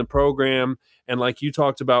getting in the program. And like you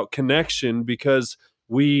talked about, connection, because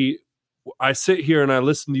I sit here and I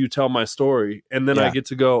listen to you tell my story, and then I get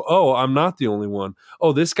to go, oh, I'm not the only one.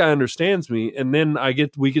 Oh, this guy understands me. And then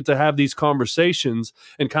we get to have these conversations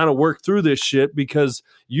and kind of work through this shit, because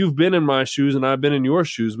you've been in my shoes and I've been in your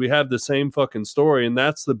shoes. We have the same fucking story. And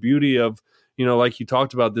that's the beauty of, like you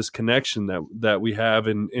talked about, this connection that we have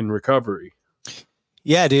in recovery.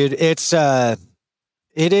 Yeah, dude.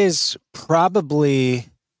 It is probably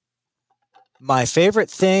my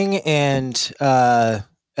favorite thing, and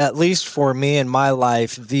at least for me in my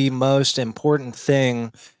life, the most important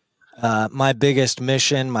thing, my biggest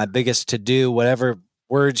mission, my biggest to-do, whatever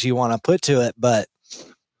words you want to put to it. But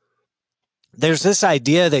there's this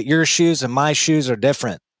idea that your shoes and my shoes are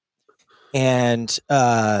different. And,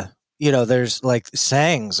 there's like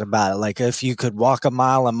sayings about it, like if you could walk a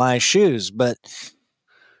mile in my shoes. But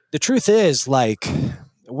the truth is, like,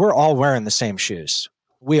 we're all wearing the same shoes.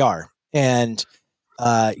 We are. And,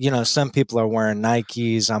 some people are wearing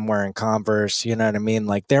Nikes. I'm wearing Converse. You know what I mean?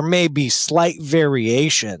 Like, there may be slight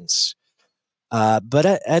variations. But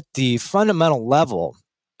at the fundamental level,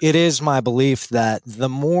 it is my belief that the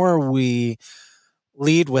more we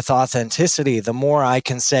lead with authenticity, the more I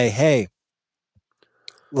can say, hey,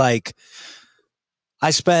 like, I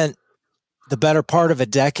spent the better part of a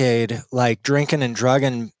decade, like, drinking and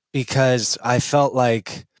drugging because I felt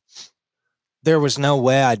like there was no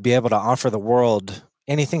way I'd be able to offer the world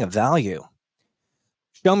anything of value.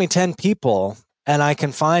 Show me 10 people and I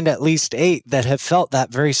can find at least 8 that have felt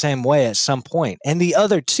that very same way at some point. And the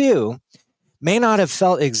other 2 may not have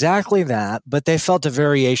felt exactly that, but they felt a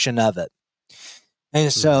variation of it.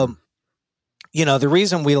 And so, the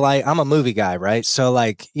reason I'm a movie guy, right? So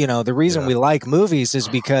the reason we like movies is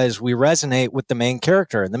because we resonate with the main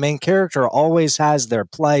character. And the main character always has their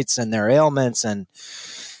plights and their ailments. And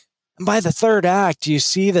by the third act, you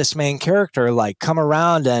see this main character like come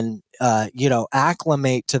around and,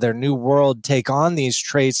 acclimate to their new world, take on these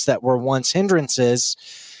traits that were once hindrances.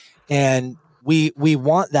 And we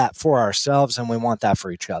want that for ourselves and we want that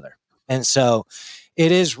for each other. And so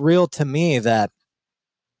it is real to me that,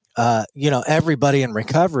 everybody in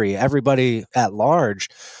recovery, everybody at large,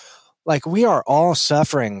 like, we are all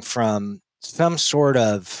suffering from some sort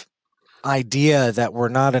of idea that we're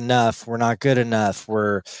not enough, we're not good enough,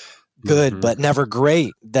 we're good, but never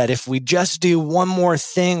great. That if we just do one more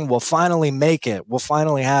thing, we'll finally make it. We'll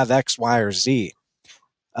finally have X, Y, or Z.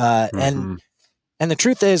 And the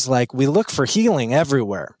truth is, like, we look for healing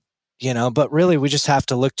everywhere, but really we just have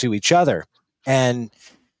to look to each other. And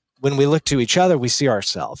when we look to each other, we see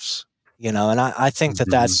ourselves, and I think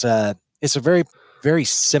that that's, it's a very, very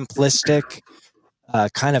simplistic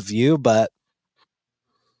kind of view, but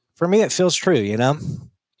for me, it feels true, Yeah,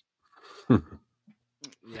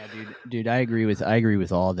 dude, I agree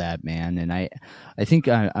with all that, man. And I think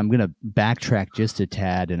I'm going to backtrack just a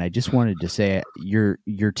tad. And I just wanted to say your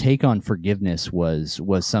take on forgiveness was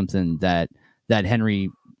something that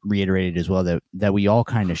Henry reiterated as well, that we all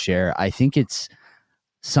kind of share. I think it's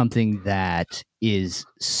something that is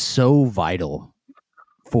so vital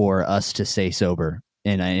for us to stay sober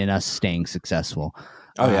and us staying successful.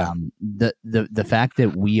 Oh yeah. The fact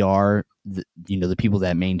that we are the people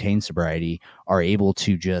that maintain sobriety are able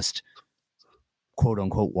to just quote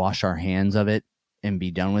unquote wash our hands of it and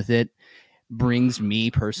be done with it brings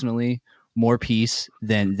me personally more peace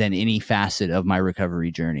than any facet of my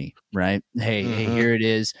recovery journey. Right. Hey, here it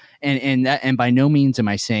is. And by no means am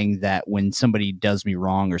I saying that when somebody does me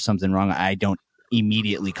wrong or something wrong, I don't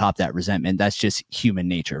immediately cop that resentment. That's just human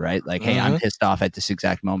nature, right? Like, hey, I'm pissed off at this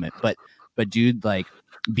exact moment. But dude, like,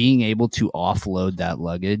 being able to offload that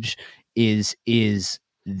luggage is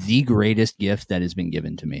the greatest gift that has been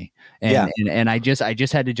given to me. And I just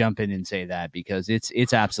had to jump in and say that because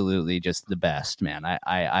it's absolutely just the best, man.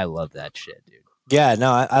 I love that shit, dude. Yeah,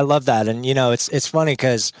 no, I love that. And, it's funny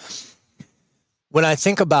because when I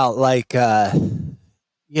think about like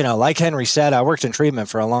Henry said, I worked in treatment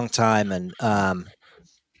for a long time. And,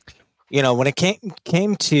 when it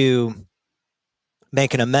came to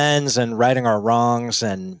making amends and righting our wrongs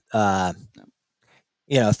and,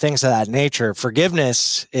 things of that nature,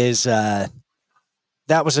 forgiveness is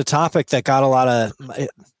that was a topic that got a lot of.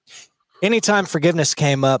 Anytime forgiveness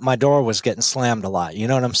came up, my door was getting slammed a lot. You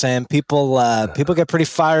know what I'm saying? People get pretty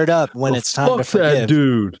fired up when it's time to forgive. That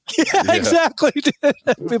dude. Yeah, exactly.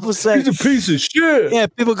 People say He's a piece of shit. Yeah,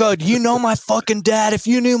 people go, "You know my fucking dad. If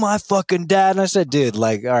you knew my fucking dad," and I said, "Dude,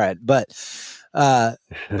 like, all right." But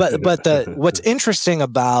what's interesting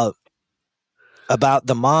about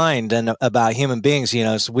the mind and about human beings, you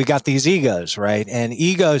know, is we got these egos, right? And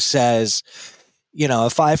ego says, you know,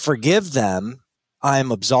 if I forgive them,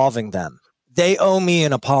 I'm absolving them. They owe me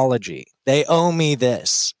an apology. They owe me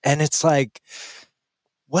this. And it's like,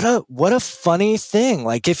 what a funny thing.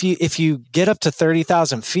 Like if you get up to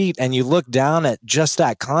 30,000 feet and you look down at just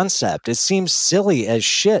that concept, it seems silly as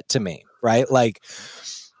shit to me, right? Like,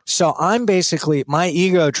 so I'm basically, my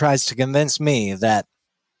ego tries to convince me that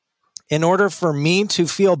in order for me to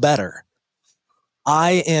feel better,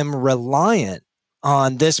 I am reliant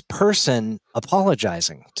on this person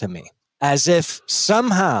apologizing to me. As if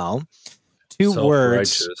somehow two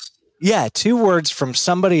words from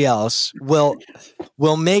somebody else will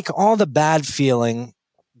make all the bad feeling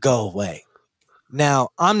go away. Now,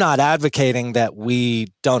 I'm not advocating that we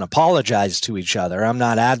don't apologize to each other. I'm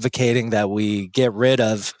not advocating that we get rid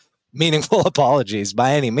of meaningful apologies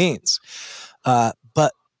by any means. But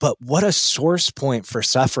what a source point for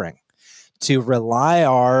suffering, to rely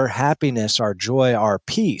our happiness, our joy, our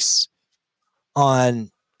peace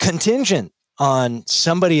on contingent on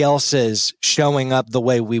somebody else's showing up the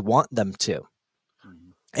way we want them to.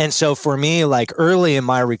 And so for me, like early in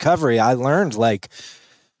my recovery, I learned like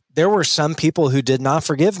there were some people who did not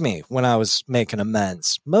forgive me when I was making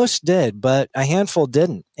amends. Most did, but a handful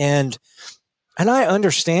didn't. And I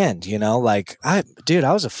understand, you know, like I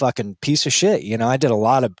was a fucking piece of shit. You know, I did a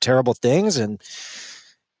lot of terrible things, and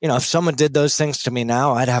you know, if someone did those things to me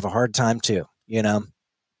now, I'd have a hard time too, you know.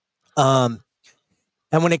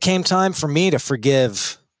 And when it came time for me to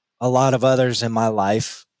forgive a lot of others in my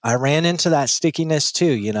life, I ran into that stickiness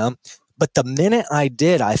too, you know. But the minute I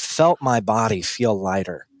did, I felt my body feel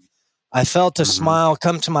lighter. I felt a smile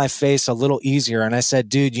come to my face a little easier. And I said,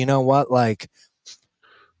 dude, you know what? Like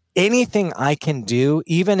anything I can do,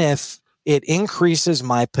 even if it increases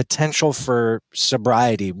my potential for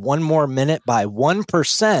sobriety 1 more minute by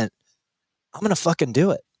 1%, I'm going to fucking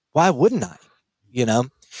do it. Why wouldn't I? You know?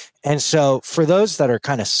 And so for those that are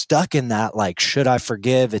kind of stuck in that, like, should I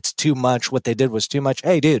forgive? It's too much. What they did was too much.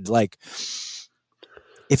 Hey, dude, like,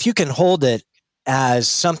 if you can hold it as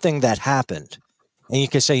something that happened and you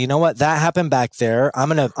can say, you know what, that happened back there. I'm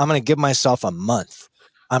going to give myself a month.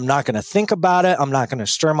 I'm not going to think about it. I'm not going to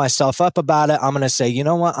stir myself up about it. I'm going to say, you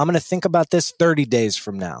know what, I'm going to think about this 30 days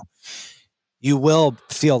from now. You will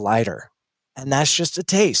feel lighter. And that's just a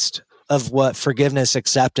taste of what forgiveness,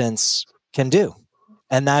 acceptance can do.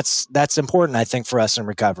 And that's important, I think, for us in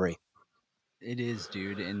recovery. It is,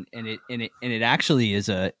 dude, and it actually is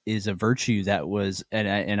a virtue that was,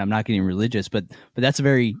 and I'm not getting religious, but that's a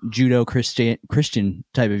very Christian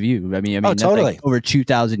type of view. I mean, that's totally. like over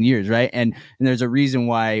 2,000 years, right? And there's a reason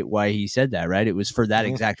why he said that, right? It was for that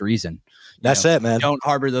exact reason. That's it, man. Don't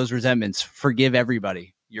harbor those resentments. Forgive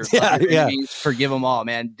everybody. Your enemies, forgive them all,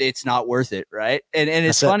 man. It's not worth it, right? And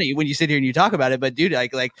it's funny when you sit here and you talk about it, but dude,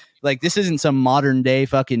 like this isn't some modern day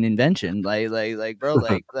fucking invention. Like bro,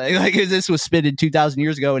 like this was spitted 2,000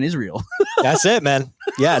 years ago in Israel. That's it, man.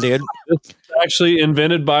 Yeah, dude. It's actually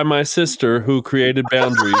invented by my sister, who created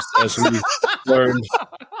boundaries, as we learned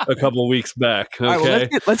a couple weeks back. Okay, all right,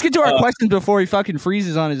 well, let's get to our questions before he fucking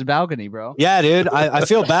freezes on his balcony, bro. Yeah, dude. I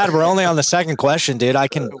feel bad. We're only on the second question, dude. I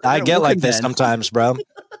get like this sometimes, bro.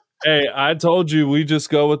 Hey, I told you we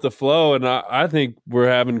just go with the flow, and I think we're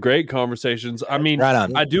having great conversations. I mean, right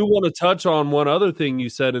on. I do want to touch on one other thing you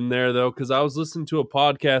said in there, though, because I was listening to a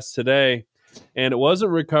podcast today, and it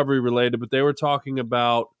wasn't recovery related, but they were talking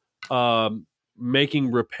about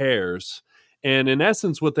making repairs. And in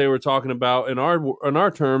essence, what they were talking about in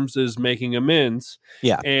our terms is making amends.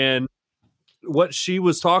 Yeah. And what she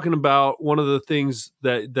was talking about, one of the things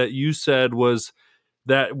that you said was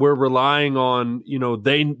that we're relying on, you know,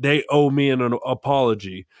 they owe me an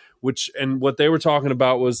apology, and what they were talking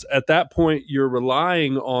about was at that point, you're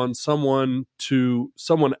relying on someone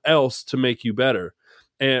else to make you better,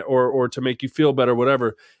 and, or to make you feel better,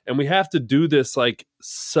 whatever. And we have to do this like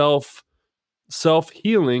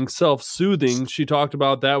self-healing, self-soothing. She talked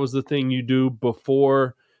about that was the thing you do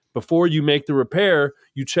before you make the repair.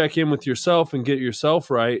 You check in with yourself and get yourself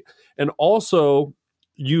right. And also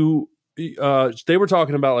they were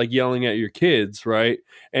talking about like yelling at your kids, right?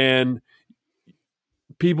 And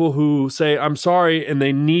people who say, I'm sorry, and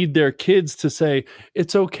they need their kids to say,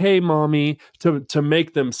 it's okay, mommy, to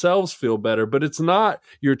make themselves feel better. But it's not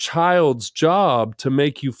your child's job to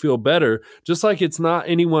make you feel better, just like it's not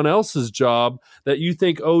anyone else's job that you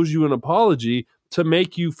think owes you an apology to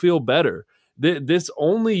make you feel better. This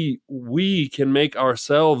only we can make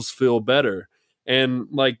ourselves feel better. And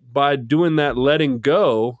like by doing that, letting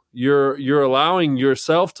go, you're allowing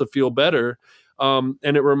yourself to feel better. And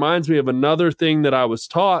it reminds me of another thing that I was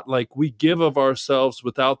taught, like we give of ourselves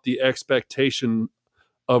without the expectation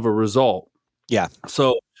of a result. Yeah.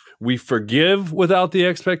 So we forgive without the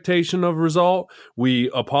expectation of result.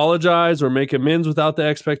 We apologize or make amends without the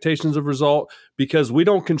expectations of result, because we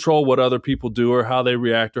don't control what other people do or how they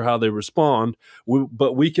react or how they respond.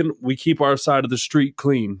 But we keep our side of the street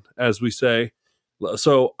clean, as we say.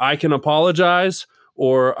 So I can apologize,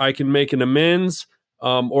 or I can make an amends,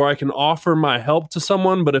 or I can offer my help to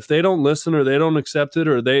someone. But if they don't listen, or they don't accept it,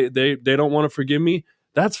 or they don't want to forgive me,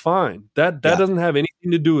 that's fine. That doesn't have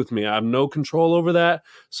anything to do with me. I have no control over that.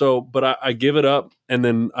 So, but I give it up, and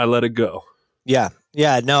then I let it go. Yeah.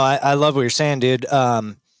 Yeah. No, I love what you're saying, dude. Let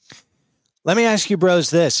me ask you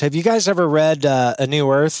bros this. Have you guys ever read A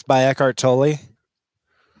New Earth by Eckhart Tolle?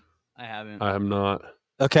 I haven't. I have not.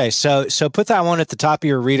 Okay, so put that one at the top of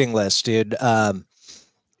your reading list, dude.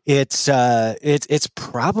 It's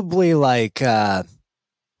probably like I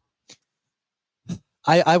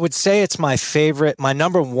would say it's my favorite, my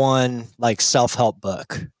number one like self-help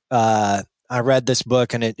book. I read this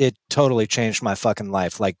book and it totally changed my fucking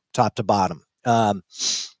life, like top to bottom.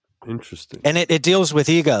 Interesting. And it deals with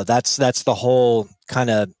ego. That's the whole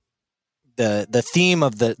kind of the theme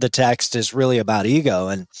of the text is really about ego.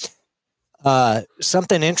 And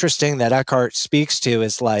something interesting that Eckhart speaks to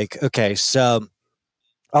is like, okay, so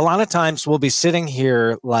a lot of times we'll be sitting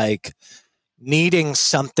here like needing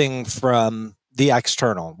something from the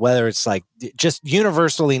external, whether it's like just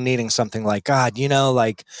universally needing something like, God,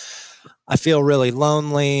 like I feel really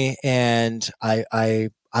lonely and I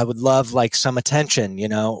would love like some attention,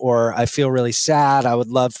 or I feel really sad. I would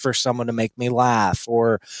love for someone to make me laugh,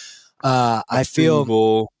 or I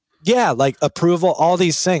feel like approval, all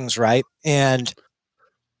these things, right? And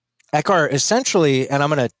Eckhart essentially, and I'm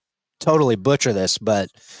going to totally butcher this, but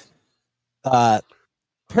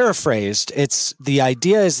paraphrased, it's the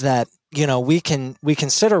idea is that, we can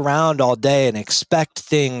sit around all day and expect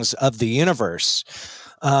things of the universe.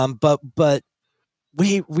 But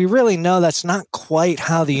we really know that's not quite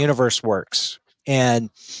how the universe works. And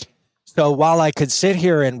so while I could sit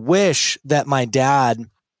here and wish that my dad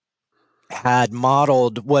had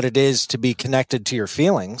modeled what it is to be connected to your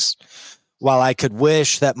feelings, while I could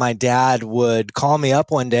wish that my dad would call me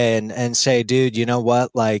up one day and say, dude, you know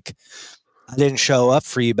what? Like, I didn't show up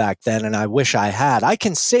for you back then, and I wish I had. I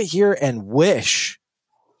can sit here and wish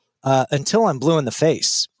until I'm blue in the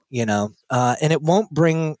face, and it won't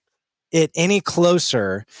bring it any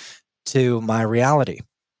closer to my reality,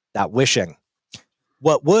 that wishing.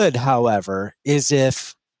 What would, however, is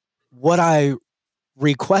if what I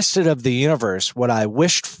requested of the universe, what I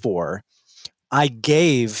wished for, I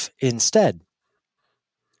gave instead.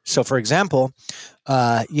 So, for example,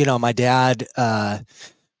 my dad,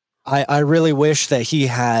 I really wish that he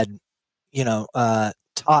had,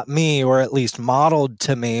 taught me, or at least modeled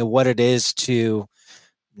to me what it is to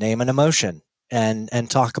name an emotion and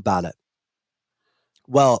talk about it.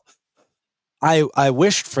 Well, I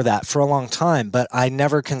wished for that for a long time, but I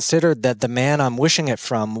never considered that the man I'm wishing it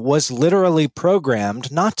from was literally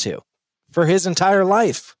programmed not to for his entire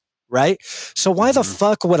life, right? So why the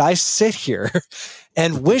fuck would I sit here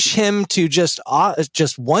and wish him to just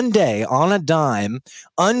one day on a dime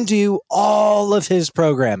undo all of his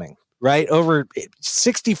programming, right? Over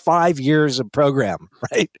 65 years of program,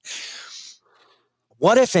 right?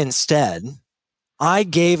 What if instead I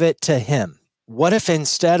gave it to him? What if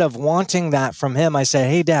instead of wanting that from him, I said,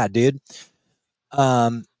 hey, Dad, dude,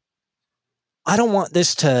 I don't want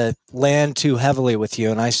this to land too heavily with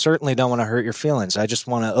you, and I certainly don't want to hurt your feelings. I just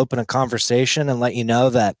want to open a conversation and let you know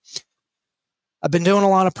that I've been doing a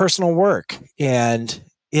lot of personal work. And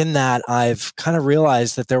in that, I've kind of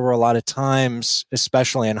realized that there were a lot of times,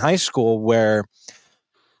 especially in high school, where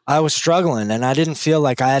I was struggling and I didn't feel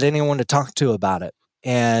like I had anyone to talk to about it.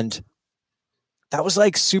 And that was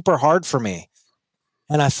like super hard for me.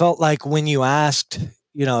 And I felt like when you asked,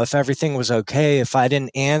 if everything was okay, if I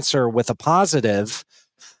didn't answer with a positive,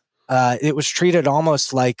 it was treated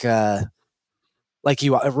almost like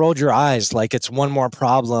you rolled your eyes, like it's one more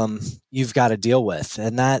problem you've got to deal with.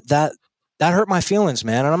 And that hurt my feelings,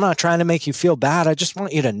 man. And I'm not trying to make you feel bad. I just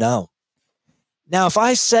want you to know. Now, if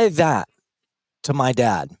I say that to my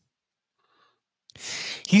dad,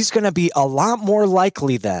 he's going to be a lot more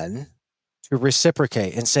likely then to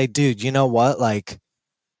reciprocate and say, dude, you know what? Like,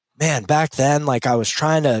 man, back then, like I was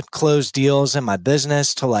trying to close deals in my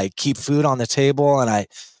business to like keep food on the table. And I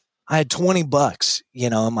had $20, you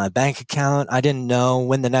know, in my bank account. I didn't know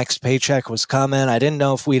when the next paycheck was coming. I didn't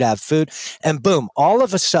know if we'd have food. And boom, all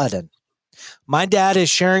of a sudden, my dad is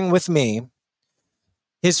sharing with me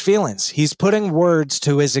his feelings. He's putting words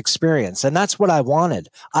to his experience. And that's what I wanted.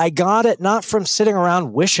 I got it not from sitting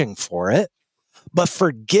around wishing for it, but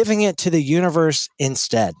for giving it to the universe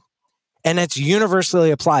instead. And it's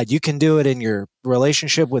universally applied. You can do it in your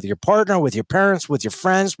relationship with your partner, with your parents, with your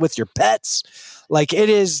friends, with your pets. Like, it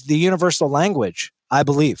is the universal language, I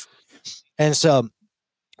believe. And so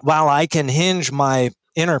while I can hinge my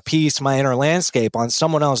inner peace, my inner landscape on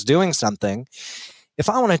someone else doing something, if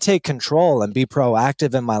I want to take control and be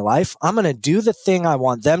proactive in my life, I'm going to do the thing I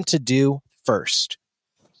want them to do first.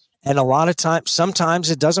 And a lot of times, sometimes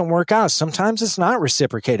it doesn't work out. Sometimes it's not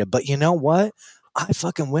reciprocated. But you know what? I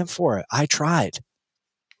fucking went for it. I tried.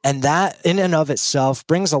 And that in and of itself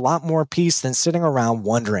brings a lot more peace than sitting around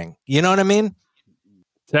wondering. You know what I mean?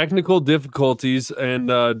 Technical difficulties, and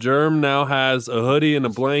Germ now has a hoodie and a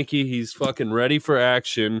blankie. He's fucking ready for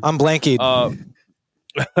action. I'm blankied.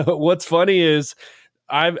 What's funny is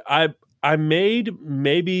I made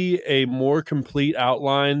maybe a more complete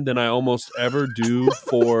outline than I almost ever do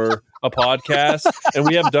for a podcast, and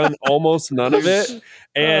we have done almost none of it.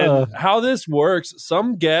 And how this works,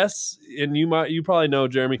 some guests, and you probably know,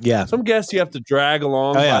 Jeremy, some guests you have to drag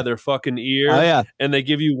along by their fucking ear, and they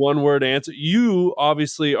give you one word answer. You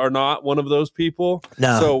obviously are not one of those people.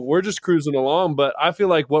 No. So we're just cruising along, but I feel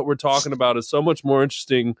like what we're talking about is so much more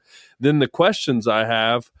interesting than the questions I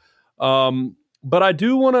have. But I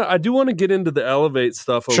do want to get into the Elevate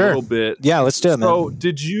stuff a little bit. Yeah, let's do it, man. So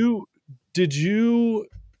did you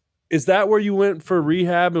is that where you went for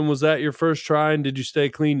rehab, and was that your first try, and did you stay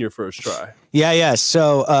clean your first try? Yeah.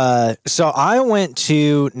 So I went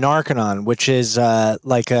to Narconon, which is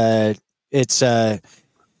it's a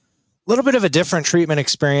little bit of a different treatment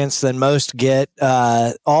experience than most get.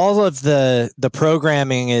 All of the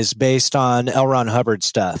programming is based on L. Ron Hubbard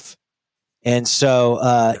stuff. And so,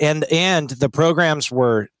 and the programs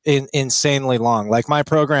were insanely long. Like, my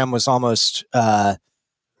program was almost,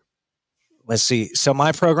 let's see. So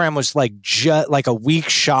my program was like like a week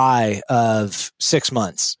shy of 6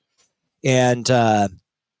 months. And so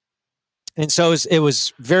it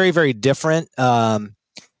was very, very different.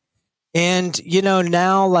 And, you know,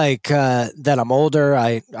 now, like, that I'm older,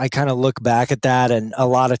 I kind of look back at that, and a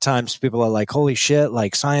lot of times people are like, holy shit,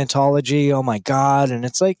 like Scientology, oh my God. And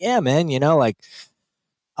it's like, yeah, man, you know, like,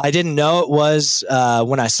 I didn't know it was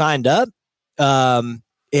when I signed up.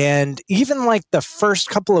 And even like the first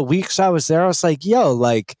couple of weeks I was there, I was like, yo,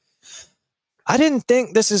 like, I didn't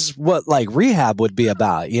think this is what like rehab would be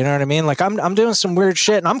about. You know what I mean? Like, I'm doing some weird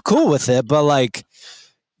shit and I'm cool with it, but like,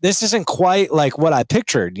 this isn't quite like what I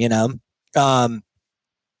pictured, you know?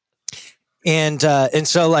 And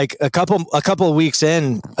so like a couple of weeks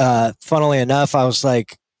in, funnily enough, I was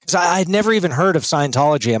like, 'cause I'd never even heard of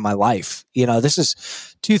Scientology in my life. You know, this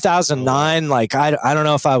is 2009. Like, I don't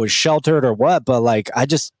know if I was sheltered or what, but like, I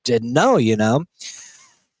just didn't know, you know?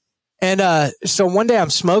 And so one day I'm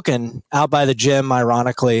smoking out by the gym,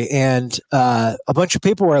 ironically, and a bunch of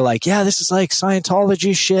people were like, yeah, this is like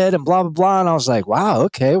Scientology shit and blah, blah, blah. And I was like, wow,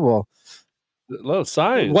 okay, well, a little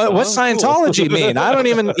science. What's Scientology mean? I don't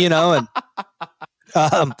even, you know,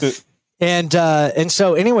 and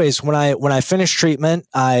so anyways, when I finished treatment,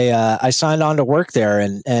 I signed on to work there,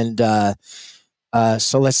 and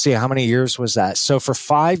so let's see, how many years was that? So for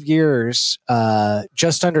 5 years,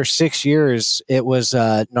 just under 6 years, it was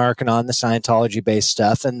Narconon, the Scientology based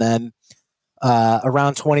stuff. And then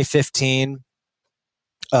around 2015,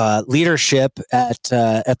 leadership at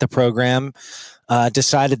the program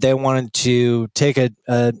decided they wanted to take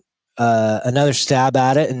another stab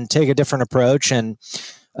at it and take a different approach. And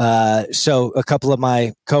so a couple of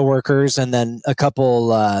my coworkers, and then a couple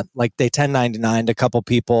like they 1099'd a couple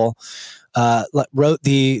people, wrote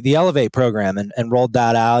the Elevate program and rolled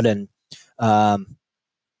that out, and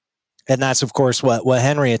that's of course what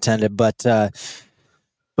Henry attended. But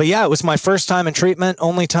yeah, it was my first time in treatment,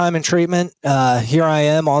 only time in treatment. Here I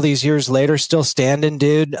am, all these years later, still standing,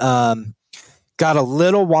 dude. Got a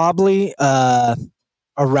little wobbly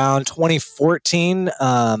around 2014,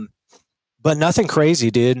 but nothing crazy,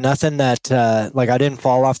 dude. Nothing that like I didn't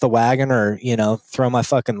fall off the wagon or, you know, throw my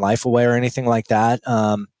fucking life away or anything like that.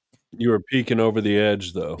 You were peeking over the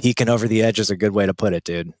edge, though. Peeking over the edge is a good way to put it,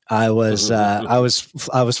 dude. I was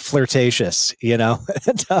flirtatious, you know.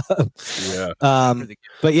 Yeah.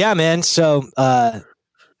 But yeah, man. So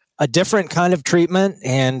a different kind of treatment.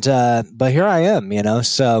 And, but here I am, you know,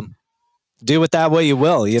 so do with that what you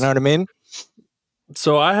will, you know what I mean?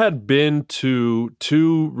 So I had been to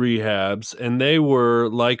 2 rehabs, and they were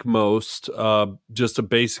like most, just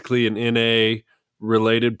basically an NA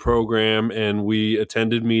related program, and we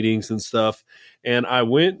attended meetings and stuff. And I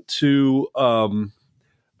went to,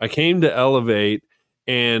 I came to Elevate,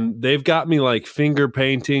 and they've got me like finger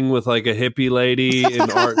painting with like a hippie lady in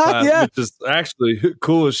art class, Yeah. which is actually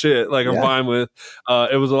cool as shit. Like I'm fine with.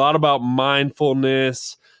 It was a lot about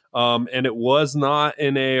mindfulness, and it was not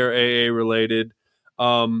NA or AA related.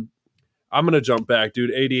 I'm going to jump back, dude.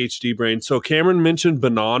 ADHD brain. So Cameron mentioned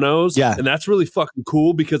Bonanos. Yeah. And that's really fucking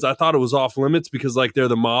cool because I thought it was off limits because like they're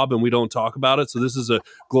the mob and we don't talk about it. So this is a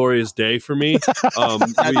glorious day for me. That's my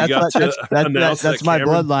Cameron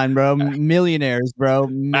bloodline, bro. Millionaires, bro.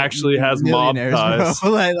 actually has mob ties.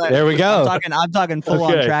 Bro. Like, There we go. I'm talking full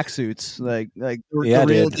on Okay. tracksuits. Like Yeah, the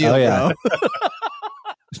real dude. deal, Oh, yeah.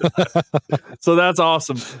 bro. So that's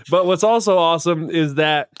awesome. But what's also awesome is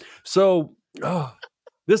that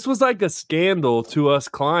this was like a scandal to us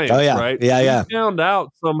clients, Oh, yeah. right? Yeah, we yeah. found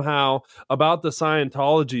out somehow about the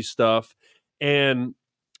Scientology stuff, and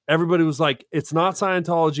everybody was like, it's not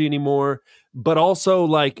Scientology anymore, but also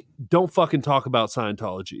like, don't fucking talk about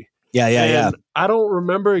Scientology. Yeah, And I don't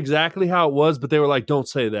remember exactly how it was, but they were like, don't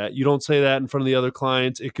say that. You don't say that in front of the other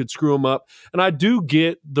clients. It could screw them up. And I do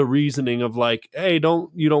get the reasoning of like, hey, you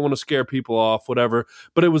don't want to scare people off, whatever.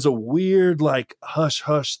 But it was a weird, like, hush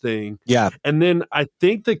thing. Yeah. And then I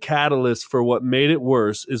think the catalyst for what made it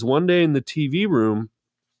worse is one day in the TV room,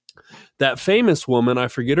 that famous woman, I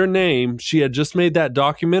forget her name, she had just made that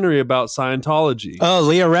documentary about Scientology. Oh,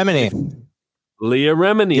 Leah Remini. Leah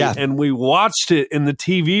Remini, Yeah. and we watched it in the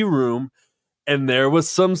TV room, and there was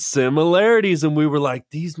some similarities, and we were like,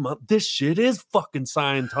 this shit is fucking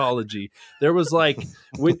Scientology. There was like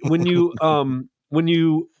when you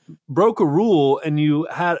broke a rule and you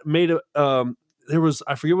had made there was,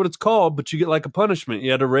 I forget what it's called, but you get like a punishment. You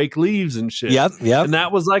had to rake leaves and shit. Yep. And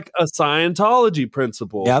that was like a Scientology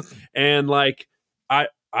principle. Yep. And like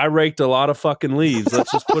I raked a lot of fucking leaves. Let's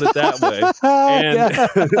just put it that way. And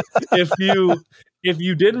if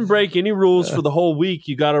you didn't break any rules for the whole week,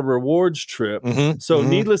 you got a rewards trip. So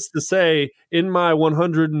needless to say, in my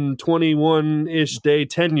 121-ish day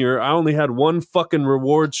tenure, I only had one fucking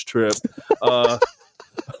rewards trip of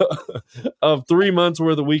 3 months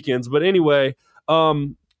worth of weekends. But anyway,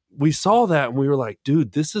 we saw that and we were like,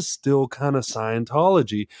 dude, this is still kind of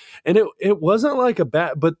Scientology. And it wasn't like a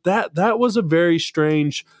bad, but that was a very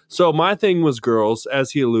strange. So my thing was girls,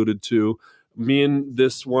 as he alluded to. Me and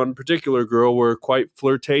this one particular girl were quite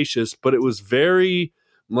flirtatious, but it was very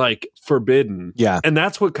like forbidden. Yeah. And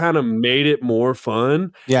that's what kind of made it more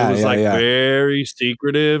fun. Yeah. It was yeah. very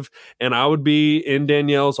secretive. And I would be in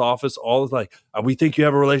Danielle's office all like, we think you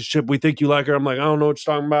have a relationship. We think you like her. I'm like, I don't know what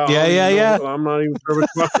you're talking about. Yeah. I'm not even sure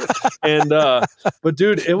what And, but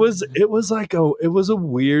dude, it was a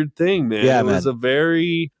weird thing, man. Yeah, it was a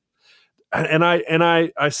very, and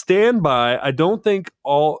I stand by, I don't think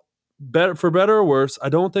for better or worse, I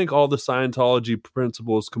don't think all the Scientology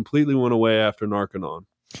principles completely went away after Narconon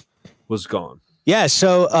was gone. Yeah.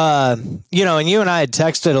 So, and you and I had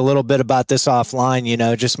texted a little bit about this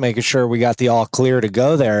offline, just making sure we got the all clear to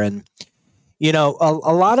go there. And, a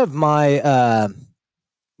lot of my,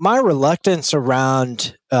 my reluctance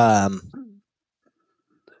around,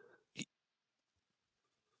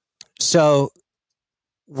 so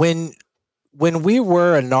when we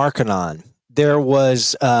were a Narconon, there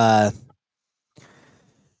was,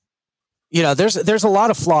 there's a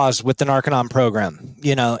lot of flaws with the Narconon program.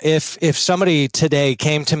 If somebody today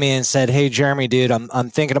came to me and said, "Hey, Jeremy, dude, I'm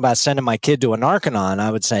thinking about sending my kid to a Narconon,"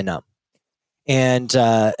 I would say no. And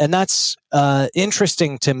that's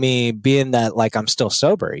interesting to me, being that like I'm still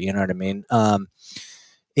sober. You know what I mean?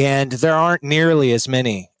 And there aren't nearly as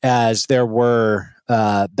many as there were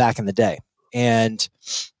back in the day, and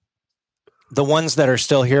the ones that are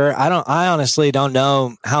still here, I honestly don't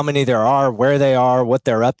know how many there are, where they are, what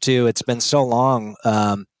they're up to. It's been so long.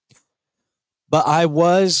 But I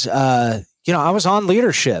was, I was on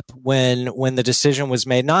leadership when the decision was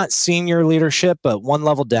made, not senior leadership, but one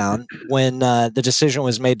level down, when the decision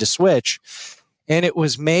was made to switch. And it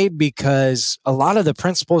was made because a lot of the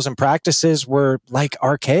principles and practices were like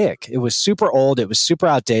archaic. It was super old. It was super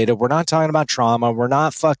outdated. We're not talking about trauma. We're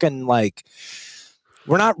not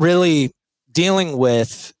we're not really dealing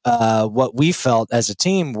with what we felt as a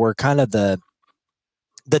team were kind of the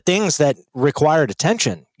things that required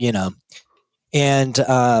attention, And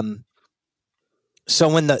so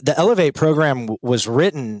when the Elevate program was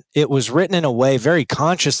written, it was written in a way very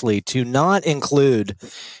consciously to not include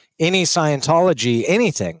any Scientology,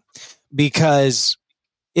 anything, because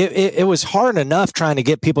it was hard enough trying to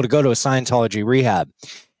get people to go to a Scientology rehab.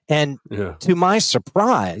 And to my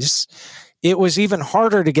surprise, it was even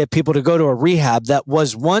harder to get people to go to a rehab that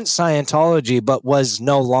was once Scientology, but was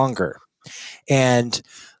no longer. And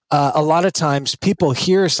a lot of times people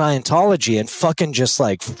hear Scientology and fucking just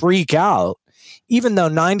like freak out, even though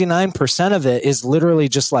 99% of it is literally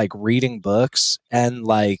just like reading books and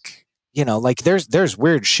like, you know, like there's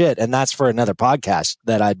weird shit, and that's for another podcast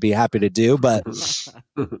that I'd be happy to do. But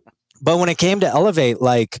when it came to Elevate,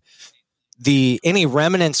 like any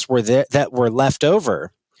remnants were there that were left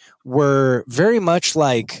over were very much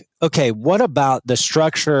like, okay, what about the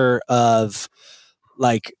structure of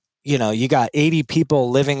like, you know, you got 80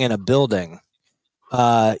 people living in a building,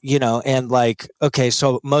 you know, and like, okay,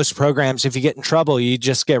 so most programs, if you get in trouble, you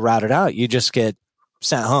just get routed out. You just get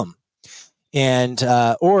sent home. And,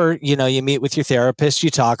 or, you know, you meet with your therapist, you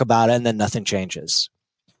talk about it, and then nothing changes.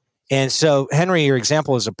 And so, Henry, your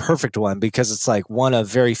example is a perfect one because it's like one of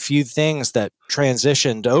very few things that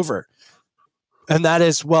transitioned over. And that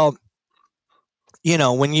is, well, you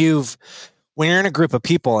know, when you're in a group of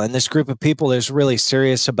people and this group of people is really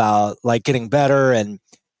serious about like getting better and,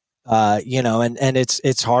 you know, and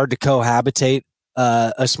it's hard to cohabitate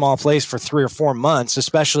a small place for 3 or 4 months,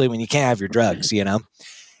 especially when you can't have your drugs, you know?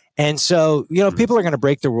 And so, you know, people are going to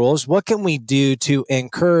break the rules. What can we do to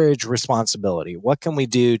encourage responsibility? What can we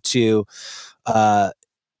do to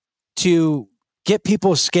get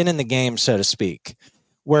people's skin in the game, so to speak,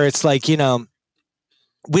 where it's like, you know,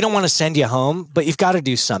 we don't want to send you home, but you've got to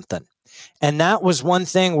do something. And that was one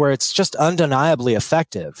thing where it's just undeniably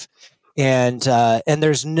effective. And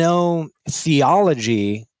there's no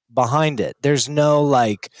theology behind it. There's no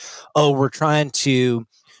like, oh, we're trying to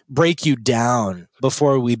break you down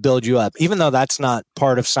before we build you up. Even though that's not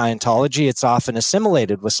part of Scientology, it's often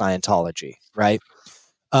assimilated with Scientology, right?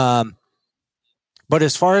 But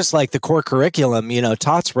as far as like the core curriculum, you know,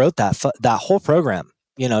 Tots wrote that whole program.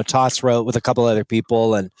 You know, Tots wrote with a couple other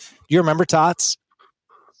people. And do you remember Tots?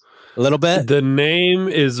 A little bit? The name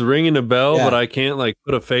is ringing a bell, but I can't like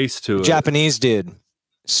put a face to it. Japanese dude.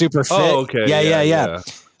 Super fit. Oh, okay. Yeah.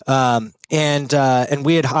 And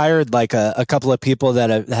we had hired like a couple of people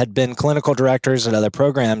that had been clinical directors at other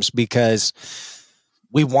programs because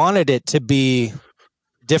we wanted it to be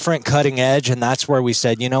different, cutting edge. And that's where we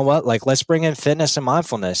said, you know what, like, let's bring in fitness and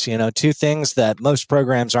mindfulness, you know, 2 things that most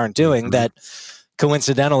programs aren't doing that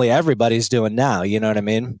coincidentally everybody's doing now. You know what I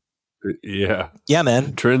mean? Yeah. Yeah,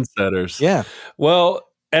 man. Trendsetters. Yeah. Well,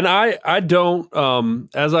 and I don't,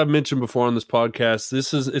 as I've mentioned before on this podcast,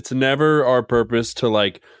 it's never our purpose to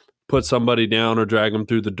like put somebody down or drag them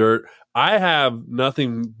through the dirt. I have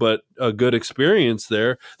nothing but a good experience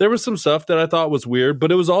there. There was some stuff that I thought was weird,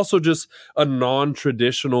 but it was also just a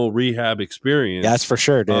non-traditional rehab experience. That's for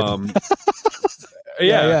sure, dude.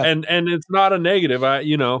 Yeah. And it's not a negative.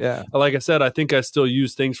 Like I said, I think I still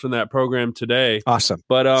use things from that program today. Awesome.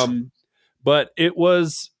 But it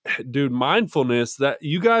was, dude, mindfulness, that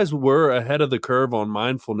you guys were ahead of the curve on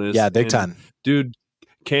mindfulness. Yeah, big time. Dude,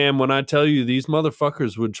 Cam, when I tell you these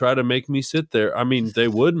motherfuckers would try to make me sit there, I mean, they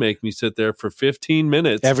would make me sit there for 15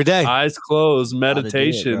 minutes. Every day. Eyes closed,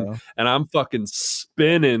 meditation, and I'm fucking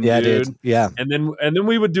spinning, dude. Yeah. And then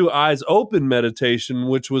we would do eyes open meditation,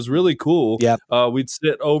 which was really cool. Yeah. We'd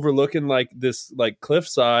sit overlooking like this like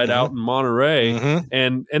cliffside out in Monterey.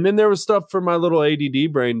 And then there was stuff for my little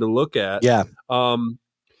ADD brain to look at. Yeah.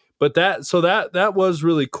 But that was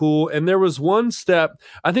really cool. And there was one step,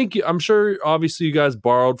 I'm sure obviously you guys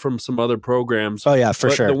borrowed from some other programs. Oh yeah,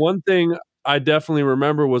 for sure. The one thing I definitely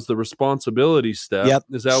remember was the responsibility step. Yep.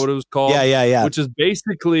 Is that what it was called? Yeah. Which is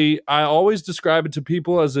basically, I always describe it to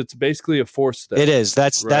people as it's basically a 4 step. It is.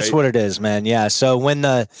 That's what it is, man. Yeah. So when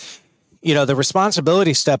the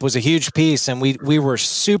responsibility step was a huge piece, and we were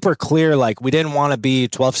super clear, like we didn't want to be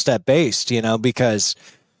 12-step based, because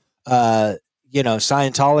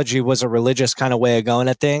Scientology was a religious kind of way of going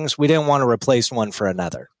at things. We didn't want to replace one for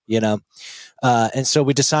another, and so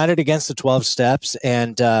we decided against the 12 steps.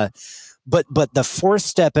 And but the 4th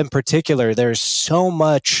step in particular, there's so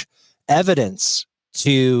much evidence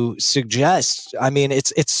to suggest. I mean,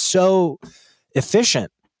 it's so efficient,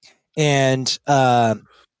 and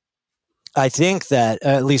I think that,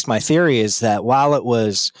 at least my theory is that while it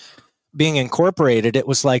was being incorporated, it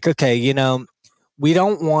was like, okay,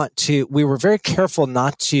 we were very careful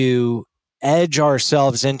not to edge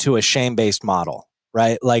ourselves into a shame-based model,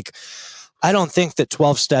 right? Like, I don't think that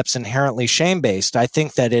 12 steps inherently shame-based. I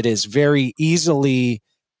think that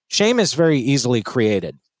shame is very easily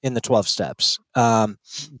created in the 12 steps.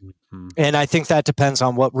 And I think that depends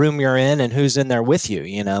on what room you're in and who's in there with you,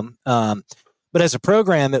 you know. But as a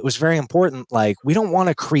program, it was very important. Like, we don't want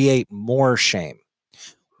to create more shame.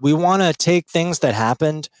 We want to take things that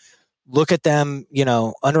happened, look at them, you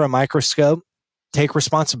know, under a microscope, take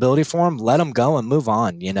responsibility for them, let them go and move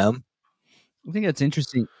on, you know. I think that's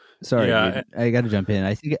interesting. Sorry, Yeah. dude, I got to jump in.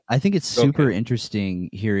 I think it's super interesting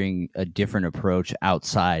hearing a different approach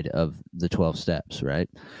outside of the 12 steps, right?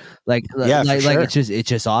 Like sure. it's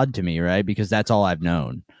just odd to me, right? Because that's all I've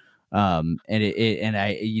known. And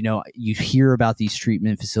you hear about these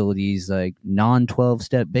treatment facilities like non 12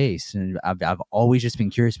 step based, and I've always just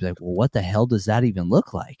been curious, like, well, what the hell does that even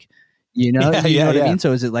look like? You know, what I mean?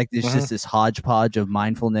 So is it like there's just this hodgepodge of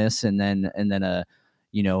mindfulness, and then a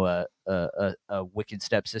wicked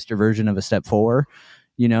stepsister version of a step 4,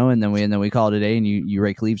 you know, and then we call it a day, and you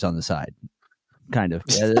rake leaves on the side, kind of,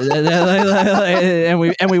 and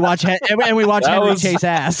we watch Henry chase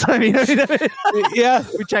ass. I mean, yeah,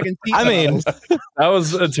 we're checking. I mean, that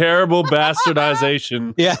was a terrible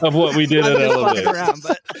bastardization of what we did at Elevate.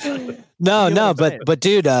 But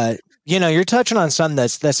dude, you know, you're touching on something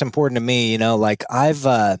that's important to me. You know, like I've.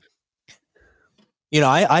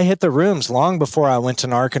 I hit the rooms long before I went to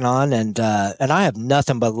Narconon, and I have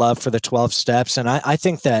nothing but love for the 12 steps. And I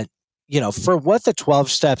think that, you know, for what the 12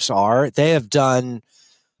 steps are, they have done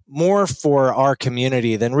more for our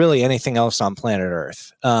community than really anything else on planet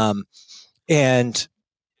Earth. And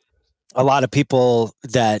a lot of people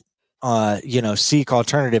that, seek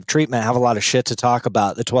alternative treatment have a lot of shit to talk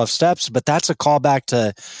about the 12 steps, but that's a callback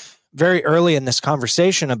to very early in this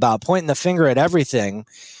conversation about pointing the finger at everything,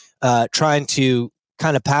 trying to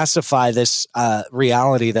kind of pacify this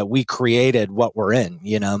reality that we created what we're in,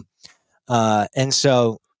 you know? And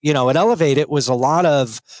so, you know, at Elevate, it was a lot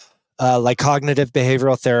of like cognitive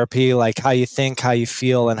behavioral therapy, like how you think, how you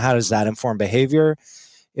feel, and how does that inform behavior.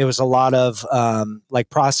 It was a lot of like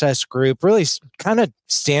process group, really kind of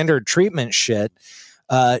standard treatment shit.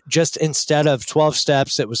 Just instead of 12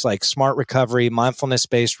 steps, it was like smart recovery,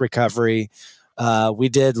 mindfulness-based recovery. We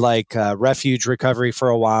did like refuge recovery for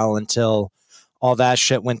a while until all that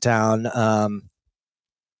shit went down.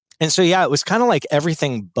 And so, yeah, it was kind of like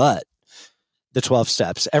everything but the 12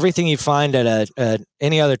 steps, everything you find at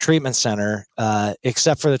any other treatment center,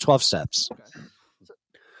 except for the 12 steps.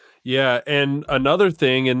 Yeah. And another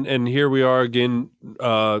thing, and here we are again,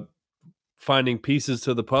 finding pieces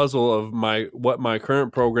to the puzzle of what my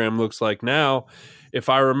current program looks like now. If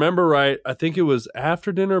I remember right, I think it was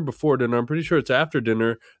after dinner, before dinner. I'm pretty sure it's after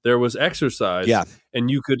dinner. There was exercise. Yeah. And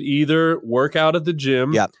you could either work out at the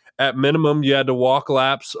gym. Yeah. At minimum, you had to walk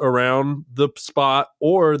laps around the spot,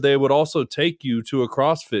 or they would also take you to a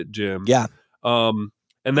CrossFit gym. Yeah.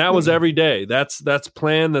 And that was every day. That's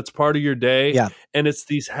planned. That's part of your day. Yeah. And it's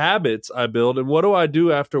these habits I build. And what do I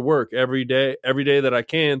do after work every day that I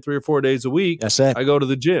can, 3 or 4 days a week? That's it. I go to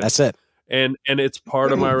the gym. That's it. And it's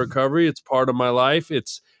part of my recovery. It's part of my life.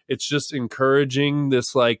 It's just encouraging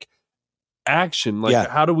this like action. Like,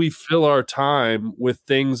 how do we fill our time with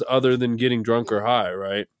things other than getting drunk or high?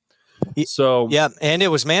 Right. So, yeah. And it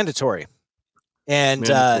was mandatory. And,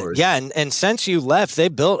 and since you left, they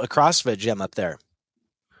built a CrossFit gym up there.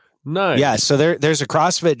 Nice. Yeah. So there's a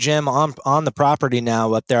CrossFit gym on the property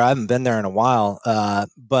now up there. I haven't been there in a while.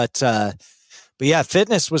 But yeah,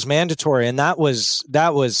 fitness was mandatory, and that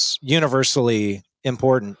was universally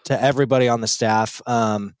important to everybody on the staff.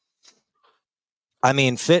 I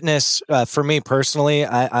mean, fitness for me personally,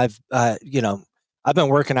 I've been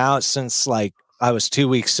working out since like I was 2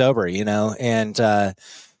 weeks sober, you know, and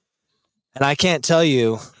I can't tell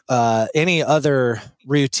you any other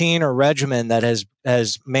routine or regimen that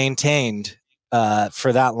has maintained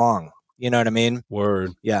for that long. You know what I mean?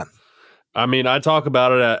 Word. Yeah. I mean, I talk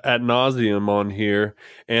about it at nauseum on here,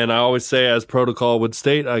 and I always say, as protocol would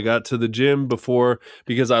state, I got to the gym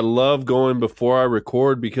because I love going before I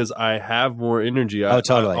record because I have more energy.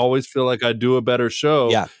 Totally. I always feel like I do a better show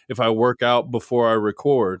if I work out before I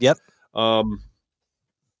record. Yep. Do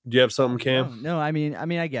you have something, Cam? No, I mean,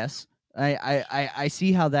 I guess I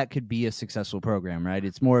see how that could be a successful program, right?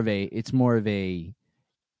 It's more of a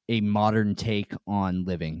modern take on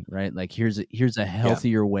living, right? Like here's a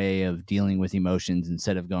healthier way of dealing with emotions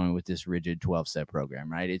instead of going with this rigid 12-step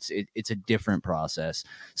program, right? It's a different process.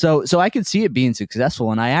 So I could see it being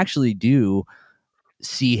successful, and I actually do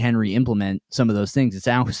see Henry implement some of those things. It's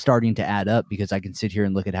now starting to add up because I can sit here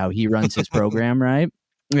and look at how he runs his program, right?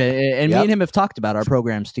 And me and him have talked about our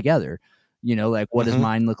programs together. You know, like what does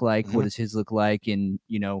mine look like? What does his look like? And,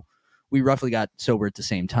 you know, we roughly got sober at the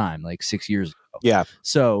same time, like 6 years ago. Yeah.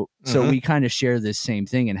 So we kind of share this same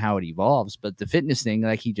thing and how it evolves. But the fitness thing,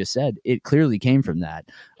 like he just said, it clearly came from that.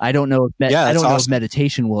 I don't know if know if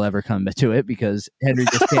meditation will ever come to it, because Henry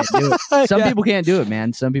just can't do it. Some people can't do it,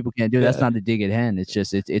 man. Some people can't do it. That's not a dig at Hen. It's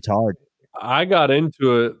just it's hard. I got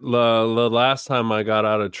into it the last time I got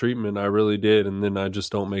out of treatment. I really did, and then I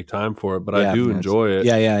just don't make time for it. But I do enjoy it.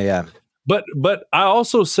 Yeah. But I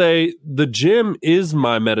also say the gym is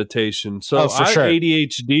my meditation. So for sure.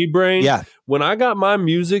 ADHD brain. Yeah. When I got my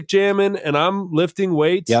music jamming and I'm lifting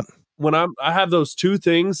weights, when I have those two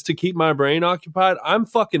things to keep my brain occupied, I'm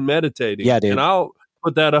fucking meditating. Yeah, dude. And I'll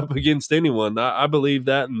put that up against anyone. I believe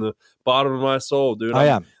that in the bottom of my soul, dude.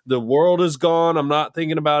 The world is gone. I'm not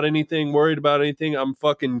thinking about anything, worried about anything. I'm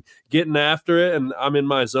fucking getting after it, and I'm in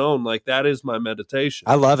my zone. Like, that is my meditation.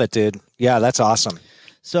 I love it, dude. Yeah, that's awesome.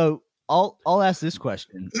 So I'll ask this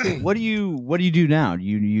question: What do you do now? Do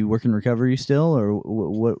you work in recovery still, or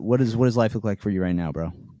what does life look like for you right now,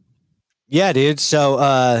 bro? Yeah, dude. So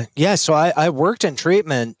I worked in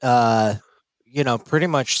treatment, pretty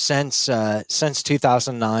much since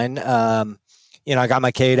 2009. I got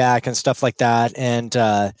my KDAC and stuff like that, and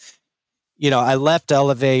I left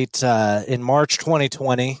Elevate in March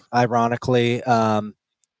 2020, ironically.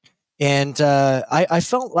 And I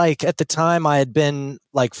felt like at the time I had been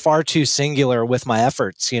like far too singular with my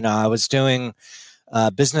efforts. I was doing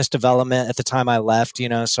business development at the time I left,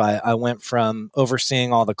 so I went from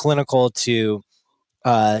overseeing all the clinical to,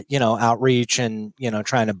 outreach and,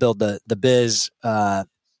 trying to build the biz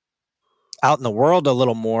out in the world a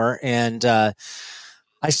little more. And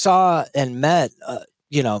I saw and met,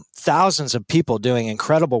 thousands of people doing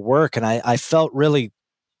incredible work. And I felt really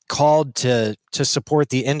called to support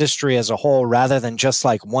the industry as a whole rather than just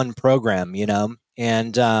like one program,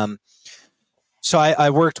 and so I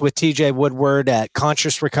worked with TJ Woodward at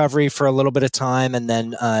Conscious Recovery for a little bit of time, and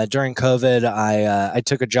then during COVID I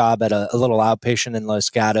took a job at a little outpatient in Los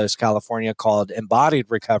Gatos, California called Embodied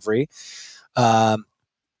Recovery, and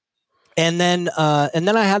then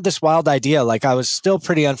I had this wild idea. Like, I was still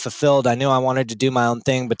pretty unfulfilled. I knew I wanted to do my own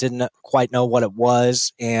thing but didn't quite know what it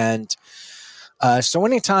was, and so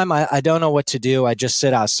anytime I don't know what to do, I just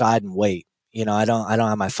sit outside and wait. I don't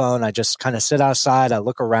have my phone. I just kind of sit outside. I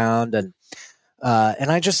look around and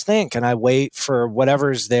I just think, and I wait for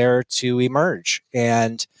whatever's there to emerge.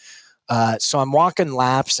 And so I'm walking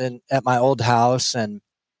laps at my old house, and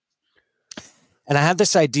I had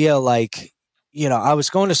this idea, like, I was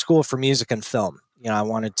going to school for music and film. I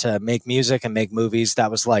wanted to make music and make movies. That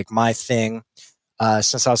was like my thing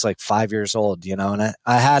since I was like 5 years old. And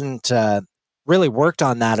I hadn't really worked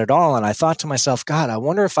on that at all. And I thought to myself, God, I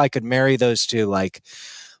wonder if I could marry those two, like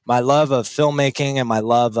my love of filmmaking and my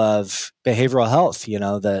love of behavioral health,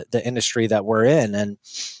 the industry that we're in. And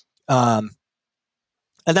then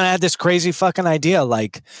I had this crazy fucking idea.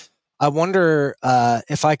 Like, I wonder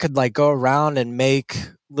if I could like go around and make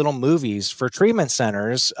little movies for treatment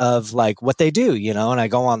centers of like what they do, and I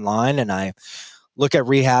go online and I look at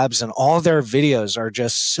rehabs and all their videos are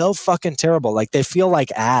just so fucking terrible. Like, they feel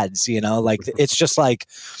like ads, like it's just like,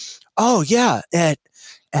 oh yeah, at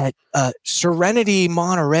Serenity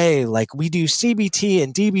Monterey, like we do CBT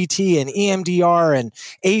and DBT and EMDR and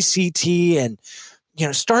ACT and,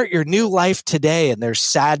 start your new life today. And there's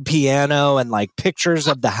sad piano and like pictures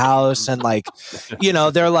of the house and like,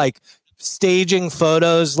 they're like staging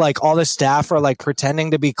photos, like all the staff are like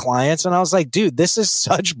pretending to be clients. And I was like, dude, this is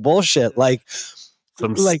such bullshit. Like,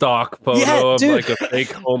 some stock photo of like a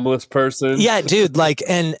fake homeless person. Yeah, dude. Like,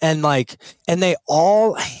 and they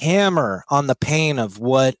all hammer on the pain of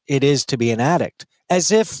what it is to be an addict,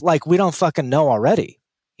 as if like we don't fucking know already.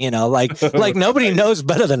 Like nobody knows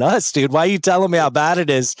better than us, dude. Why are you telling me how bad it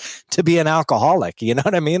is to be an alcoholic? You know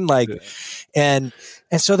what I mean? Like, and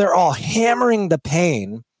so they're all hammering the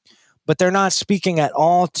pain, but they're not speaking at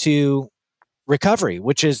all to recovery,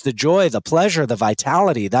 which is the joy, the pleasure, the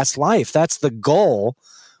vitality. That's life. That's the goal.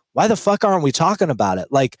 Why the fuck aren't we talking about it?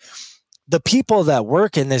 Like, the people that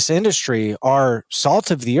work in this industry are salt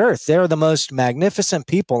of the earth. They're the most magnificent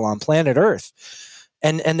people on planet Earth.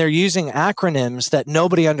 And they're using acronyms that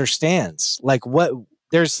nobody understands. Like,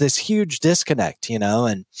 there's this huge disconnect,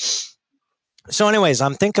 and so anyways,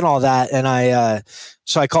 I'm thinking all that. And I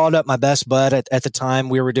called up my best bud at the time.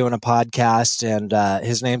 We were doing a podcast, and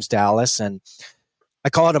his name's Dallas. And I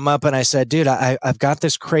called him up and I said, dude, I've got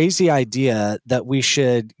this crazy idea that we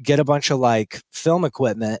should get a bunch of like film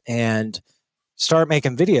equipment and start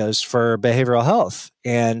making videos for behavioral health.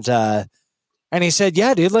 And he said,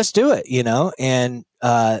 yeah, dude, let's do it, And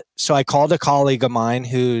so I called a colleague of mine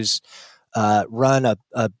who's run a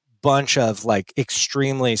bunch of like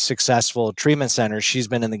extremely successful treatment centers. She's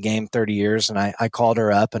been in the game 30 years. And I called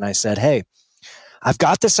her up and I said, hey, I've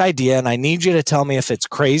got this idea and I need you to tell me if it's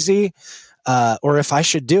crazy or if I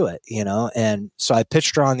should do it, you know? And so I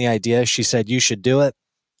pitched her on the idea. She said, you should do it.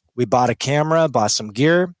 We bought a camera, bought some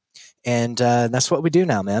gear, and that's what we do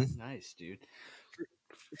now, man. Nice, dude.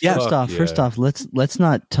 Yeah. First off, let's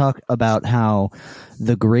not talk about how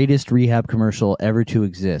the greatest rehab commercial ever to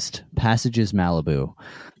exist, Passages Malibu.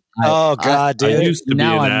 Oh God, dude! I used to be an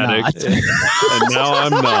addict, and now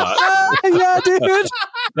I'm not. Yeah, dude.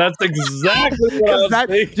 That's exactly what I was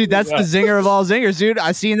thinking. Dude, that's the zinger of all zingers, dude.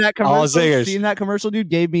 I seen that commercial. All zingers. Seen that commercial, dude.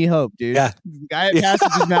 Gave me hope, dude. Yeah. The guy at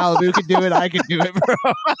Passages Malibu could do it. I could do it, bro.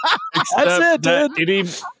 That's it,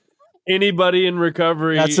 dude. Anybody in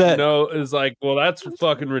recovery, That's it. is like, well, that's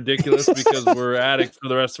fucking ridiculous because we're addicts for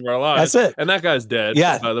the rest of our lives. That's it. And that guy's dead.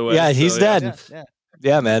 Yeah. By the way. Yeah, he's dead.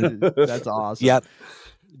 Yeah, man. That's awesome. Yep.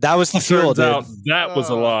 That was the fuel, Turns dude. out that was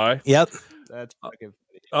a lie. Yep. That's fucking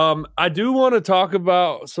funny. I do want to talk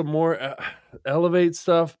about some more Elevate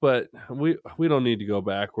stuff, but we don't need to go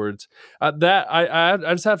backwards. I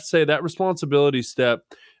just have to say that responsibility step.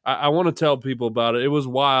 I want to tell people about it. It was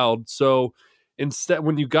wild. So instead,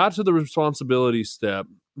 when you got to the responsibility step,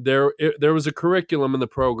 there was a curriculum in the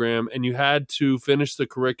program, and you had to finish the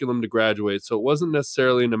curriculum to graduate. So it wasn't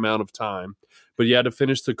necessarily an amount of time, but you had to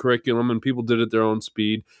finish the curriculum, and people did it at their own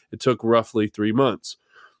speed. It took roughly 3 months.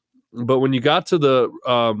 But when you got to the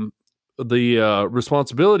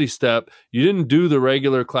responsibility step, you didn't do the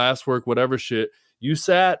regular classwork, whatever shit. You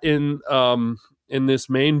sat in this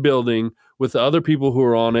main building with the other people who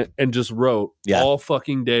were on it and just wrote all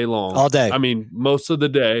fucking day long. All day. I mean, most of the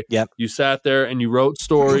day. Yep. You sat there and you wrote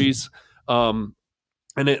stories. And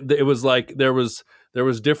it was like there was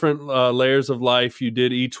different layers of life. You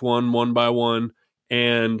did each one by one.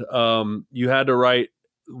 And you had to write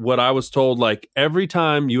what I was told, like every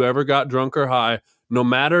time you ever got drunk or high, no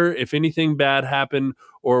matter if anything bad happened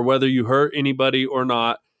or whether you hurt anybody or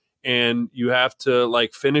not, and you have to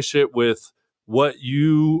like finish it with what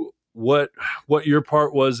your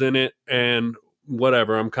part was in it and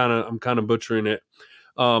whatever. I'm kind of butchering it.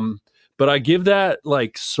 But I give that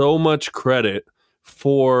like so much credit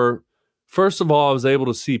for, first of all, I was able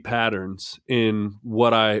to see patterns in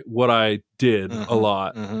what I did a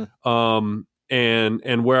lot.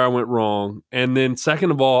 And where I went wrong. And then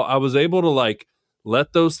second of all, I was able to like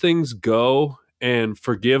let those things go and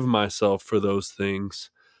forgive myself for those things.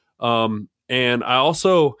 And I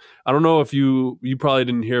also, I don't know if you probably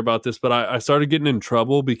didn't hear about this, but I started getting in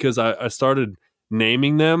trouble because I started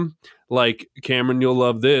naming them. Like, Cameron, you'll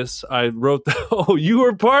love this. I wrote, oh, you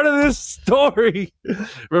were part of this story.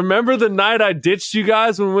 Remember the night I ditched you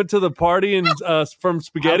guys when we went to the party in from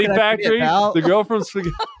Spaghetti Factory? The girl from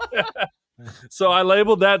Spaghetti. So I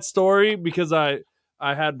labeled that story because I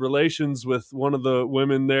had relations with one of the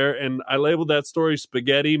women there, and I labeled that story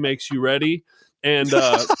 "Spaghetti Makes You Ready." And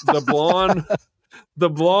the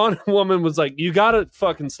blonde woman was like, "You gotta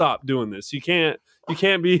fucking stop doing this. You can't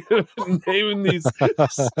be naming these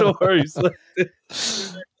stories."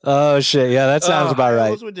 Oh shit! Yeah, that sounds about I right.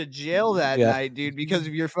 almost went to jail that night, dude, because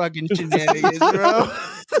of your fucking shenanigans, bro.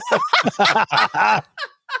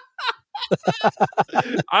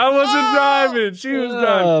 I wasn't driving. She was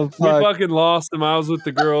driving. Oh, We fucking lost him. I was with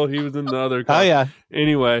the girl. He was in the other car. Oh yeah.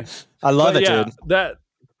 Anyway, I love it, yeah, dude.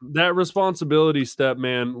 That responsibility step,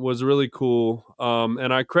 man, was really cool.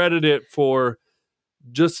 And I credit it for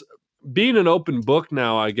just being an open book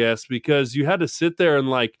now, I guess, because you had to sit there and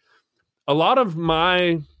like a lot of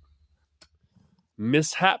my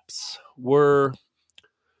mishaps were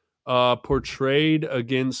portrayed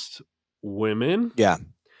against women. Yeah.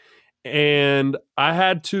 And I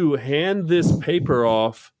had to hand this paper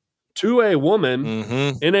off to a woman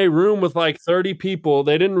in a room with like 30 people.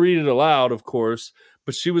 They didn't read it aloud, of course,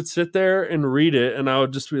 but she would sit there and read it. And I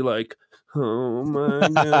would just be like, oh my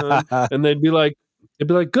God. And they'd be like,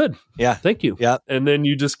 good. Yeah. Thank you. Yeah. And then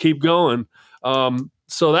you just keep going.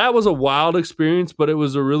 So that was a wild experience, but it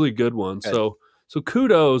was a really good one. Good. So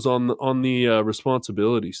kudos on the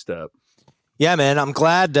responsibility step. Yeah, man. I'm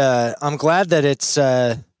glad that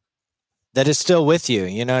it's still with you.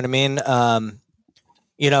 You know what I mean?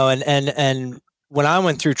 You know, and when I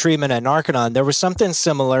went through treatment at Narconon, there was something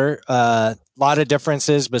similar, a lot of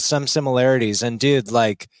differences, but some similarities. And dude,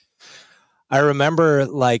 like, I remember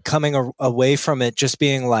like coming away from it, just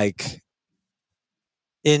being like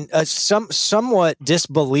in a somewhat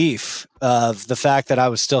disbelief of the fact that I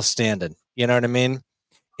was still standing. You know what I mean?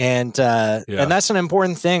 And and that's an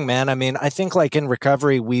important thing, man. I mean, I think like in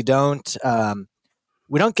recovery, we don't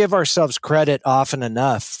we don't give ourselves credit often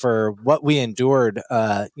enough for what we endured.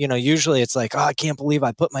 Usually it's like, oh, I can't believe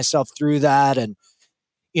I put myself through that. And,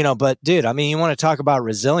 but dude, I mean, you want to talk about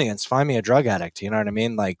resilience, find me a drug addict. You know what I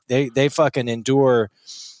mean? Like they fucking endure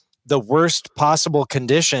the worst possible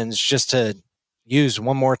conditions just to use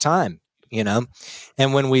one more time, and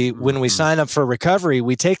when we sign up for recovery,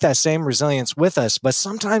 we take that same resilience with us, but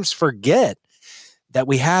sometimes forget that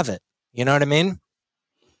we have it. You know what I mean?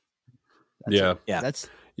 Yeah. That's,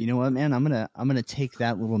 you know what, man, I'm gonna take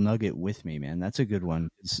that little nugget with me, man. That's a good one.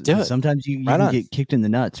 Do it. Sometimes you can get kicked in the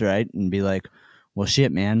nuts, right? And be like, well,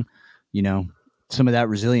 shit, man, some of that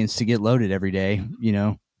resilience to get loaded every day,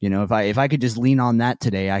 if I could just lean on that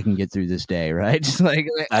today, I can get through this day, right? Just like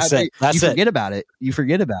that's it. You forget about it. You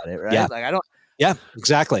forget about it, right? Yeah. Like I don't. Yeah,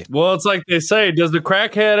 exactly. Well, it's like they say, does the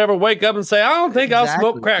crackhead ever wake up and say, I don't think I'll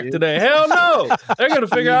smoke crack today? Hell no. They're going to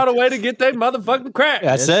figure out a way to get their motherfucking crack.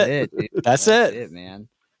 That's it. That's it, man.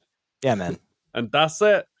 Yeah, man. And that's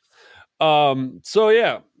it. So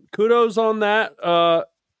yeah, kudos on that.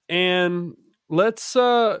 And let's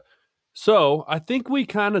so I think we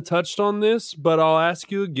kind of touched on this, but I'll ask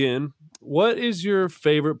you again. What is your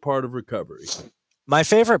favorite part of recovery? My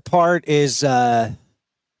favorite part is my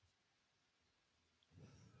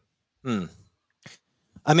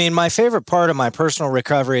favorite part of my personal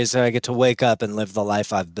recovery is that I get to wake up and live the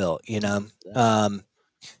life I've built, and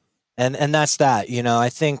that's that, I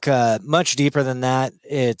think much deeper than that,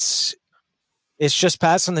 it's just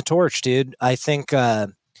passing the torch, dude. I think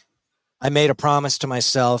I made a promise to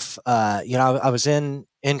myself, I was in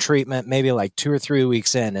treatment maybe like 2 or 3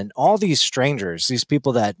 weeks in, and all these strangers, these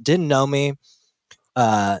people that didn't know me,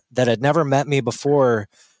 that had never met me before,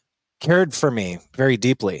 cared for me very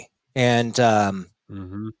deeply. And and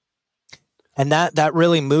that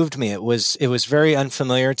really moved me. It was very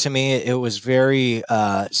unfamiliar to me. It was very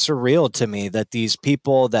surreal to me that these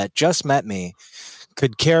people that just met me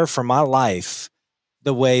could care for my life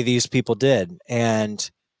the way these people did. And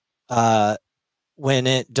when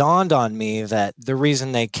it dawned on me that the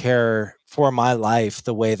reason they care for my life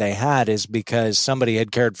the way they had is because somebody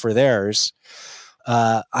had cared for theirs,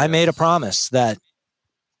 I made a promise that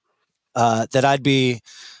I'd be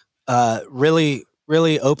really,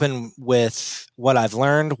 really open with what I've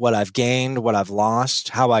learned, what I've gained, what I've lost,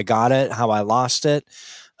 how I got it, how I lost it,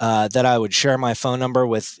 that I would share my phone number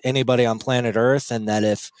with anybody on planet Earth. And that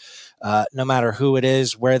if, no matter who it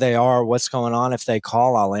is, where they are, what's going on, if they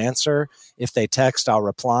call, I'll answer. If they text, I'll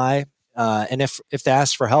reply. And if they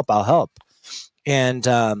ask for help, I'll help. And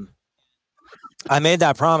I made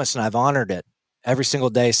that promise and I've honored it every single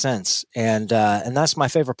day since. And that's my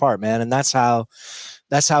favorite part, man. And that's how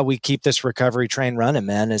we keep this recovery train running,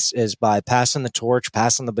 man, is by passing the torch,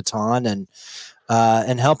 passing the baton, and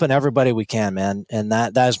helping everybody we can, man. And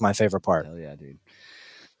that is my favorite part. Hell yeah, dude.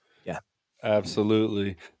 Yeah,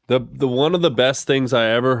 absolutely. The one of the best things I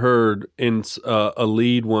ever heard in a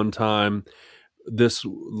lead one time, this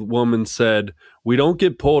woman said, we don't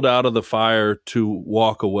get pulled out of the fire to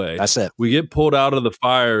walk away. That's it. We get pulled out of the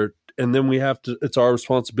fire, and then we have to, it's our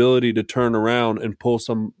responsibility to turn around and pull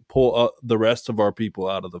the rest of our people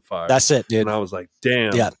out of the fire. That's it, dude. And I was like,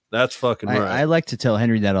 damn, that's fucking right. I like to tell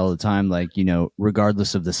Henry that all the time, like,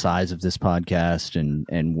 regardless of the size of this podcast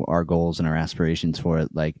and our goals and our aspirations for it,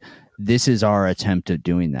 like, this is our attempt at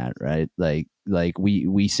doing that, right? Like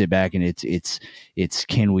we sit back and it's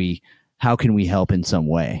how can we help in some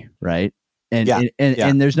way, right? And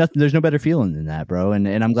there's no better feeling than that, bro. And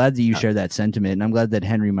I'm glad that you share that sentiment, and I'm glad that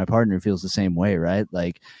Henry, my partner, feels the same way, right?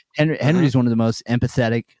 Like Henry's one of the most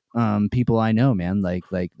empathetic people I know, man. Like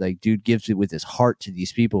dude gives it with his heart to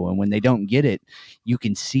these people, and when they don't get it, you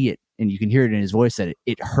can see it and you can hear it in his voice that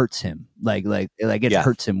it hurts him. Like it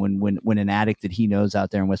hurts him when an addict that he knows out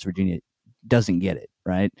there in West Virginia doesn't get it,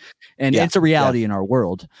 right? And it's a reality in our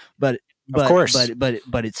world, but of course,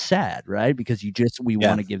 but it's sad, right? Because we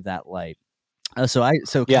want to give that light. So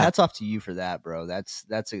hats off to you for that, bro.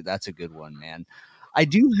 That's a good one, man. I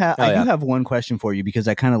do have one question for you because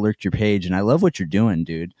I kind of lurked your page and I love what you're doing,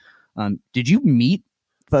 dude. Did you meet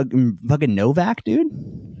fucking Novak,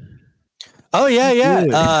 dude? Oh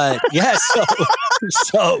yeah.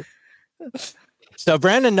 So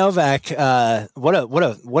Brandon Novak,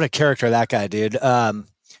 what a character that guy, dude.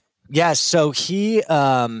 So he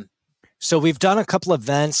so we've done a couple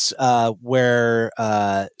events where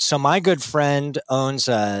so my good friend owns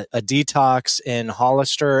a detox in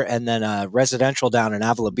Hollister and then a residential down in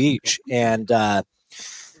Avila Beach, and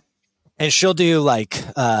she'll do like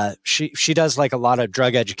she does like a lot of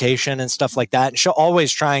drug education and stuff like that, and she'll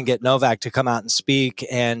always try and get Novak to come out and speak.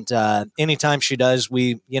 And anytime she does,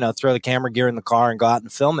 we throw the camera gear in the car and go out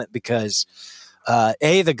and film it because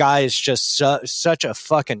The guy is just such a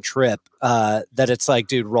fucking trip that it's like,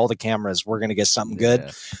 dude, roll the cameras. We're gonna get something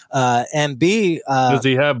good. And B, does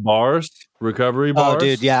he have bars? Recovery bars? Oh,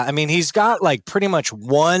 dude, yeah. I mean, he's got like pretty much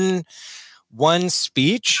one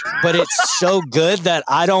speech, but it's so good that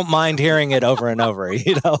I don't mind hearing it over and over.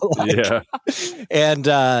 You know, like,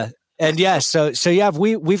 yeah. And yeah, so yeah,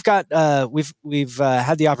 we've had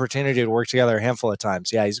the opportunity to work together a handful of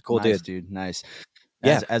times. Yeah, he's a cool dude. Nice.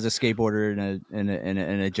 As a skateboarder and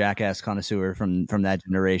a jackass connoisseur from that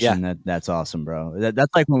generation, that's awesome, bro.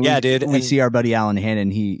 That's like when we see our buddy Alan Hannon.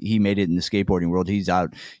 He made it in the skateboarding world. He's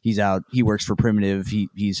out. He works for Primitive.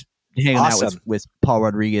 He's hanging out with Paul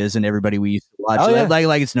Rodriguez and everybody we used to watch.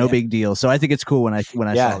 Like it's no big deal. So I think it's cool when I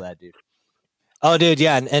saw that, dude. Oh, dude,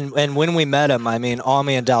 yeah, and when we met him, I mean, all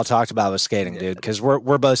me and Dal talked about was skating, dude, because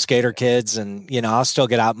we're both skater kids, and you know, I'll still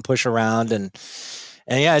get out and push around, and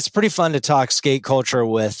yeah, it's pretty fun to talk skate culture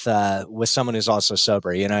with someone who's also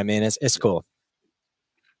sober. You know what I mean? It's cool.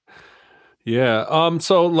 Yeah.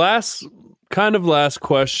 So last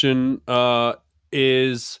question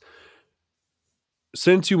is,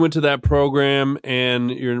 since you went to that program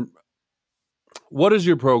and what does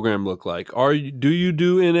your program look like? Do you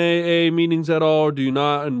do NAA meetings at all? Or do you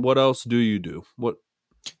not? And what else do you do? What?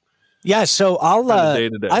 Yeah, so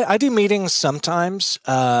I do meetings sometimes.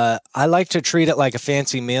 I like to treat it like a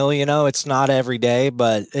fancy meal. You know, it's not every day,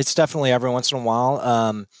 but it's definitely every once in a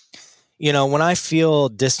while. You know, when I feel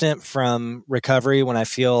distant from recovery, when I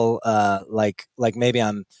feel like maybe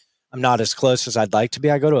I'm not as close as I'd like to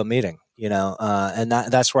be, I go to a meeting. You know, and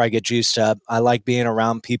that's where I get juiced up. I like being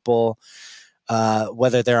around people.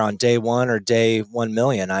 Whether they're on day one or day 1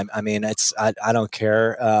 million, I mean, I don't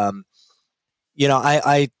care. You know,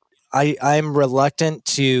 I'm reluctant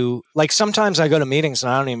to, like, sometimes I go to meetings and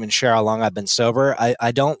I don't even share how long I've been sober.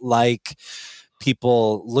 I don't like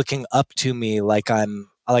people looking up to me like I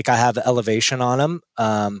have elevation on them.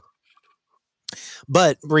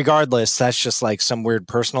 But regardless, that's just like some weird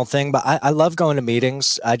personal thing. But I love going to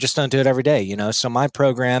meetings. I just don't do it every day, you know? So my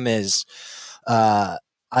program is, I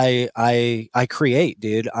create,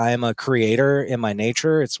 dude. I am a creator in my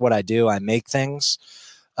nature. It's what I do. I make things.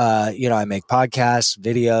 You know, I make podcasts,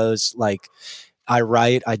 videos, like I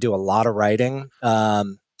write. I do a lot of writing.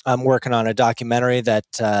 I'm working on a documentary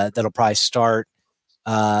that'll probably start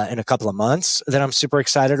in a couple of months that I'm super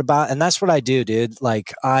excited about. And that's what I do, dude.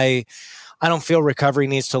 Like I don't feel recovery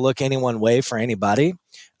needs to look any one way for anybody.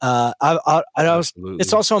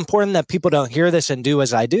 It's also important that people don't hear this and do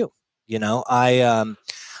as I do. You know,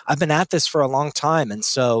 I've been at this for a long time. And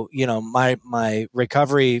so, you know, my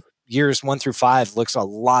recovery years 1 through 5 looks a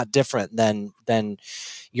lot different than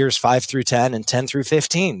years 5 through 10 and 10 through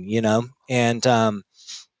 15, you know? And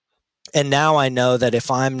now I know that if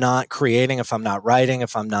I'm not creating, if I'm not writing,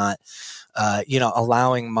 if I'm not, you know,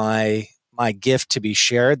 allowing my gift to be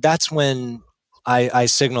shared, that's when I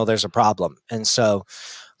signal there's a problem. And so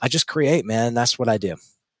I just create, man. That's what I do.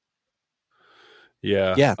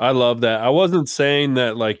 Yeah. I love that. I wasn't saying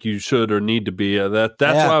that like you should or need to be. That's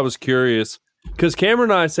why I was curious. Because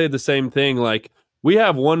Cameron and I say the same thing. Like, we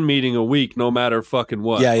have one meeting a week, no matter fucking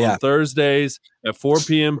what. On Thursdays at 4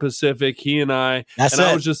 p.m. Pacific, he and I.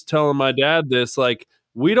 I was just telling my dad this. Like,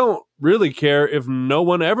 we don't really care if no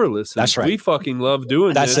one ever listens. That's right. We fucking love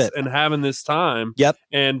doing this and having this time.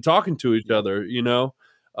 And talking to each other, you know?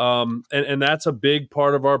 And that's a big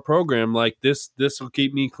part of our program. Like, this will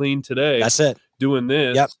keep me clean today. That's it. Doing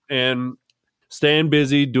this. And staying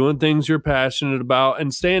busy, doing things you're passionate about,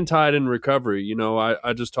 and staying tied in recovery. You know,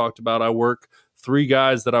 I just talked about, 3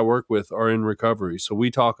 guys that I work with are in recovery. So we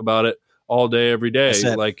talk about it all day, every day.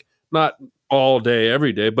 Like, not all day,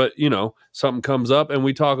 every day, but, you know, something comes up and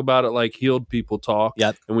we talk about it like healed people talk.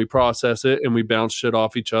 And we process it and we bounce shit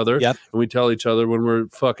off each other. And we tell each other when we're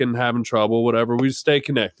fucking having trouble, whatever. We stay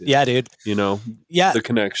connected. Yeah, dude. You know, the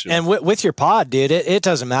connection. And with your pod, dude, it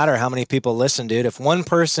doesn't matter how many people listen, dude. If one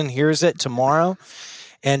person hears it tomorrow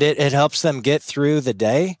and it helps them get through the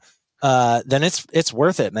day, then it's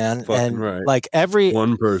worth it, man. Fucking and right. Like every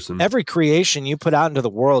creation you put out into the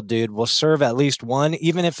world, dude, will serve at least one,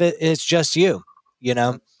 even if it's just you, you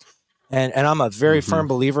know? And I'm a very firm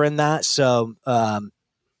believer in that. So,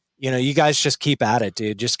 you know, you guys just keep at it,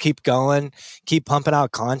 dude. Just keep going, keep pumping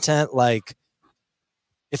out content. Like,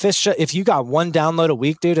 if you got 1 download a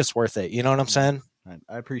week, dude, it's worth it. You know what I'm saying?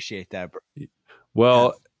 I appreciate that, bro.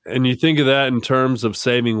 Well, and you think of that in terms of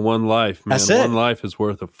saving one life, man. That's it. One life is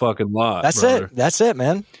worth a fucking lot. That's it. That's it,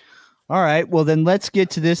 man. All right. Well, then let's get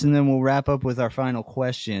to this, and then we'll wrap up with our final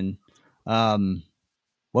question.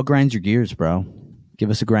 What grinds your gears, bro? Give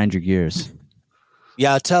us a grind your gears.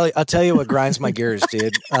 Yeah, I'll tell you what grinds my gears,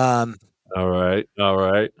 dude. All right.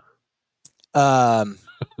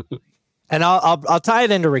 And I'll tie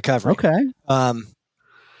it into recovery. Okay.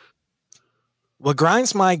 What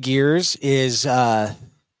grinds my gears is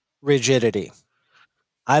rigidity.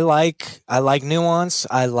 I like nuance.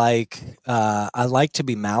 I like to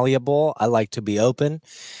be malleable. I like to be open.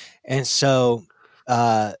 And so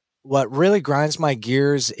what really grinds my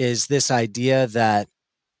gears is this idea that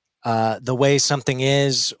the way something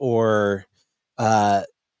is or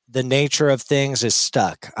the nature of things is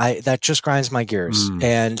stuck. That just grinds my gears.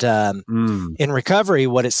 And in recovery,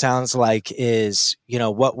 what it sounds like is,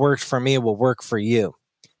 what worked for me will work for you.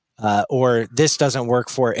 Or this doesn't work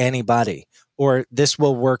for anybody, or this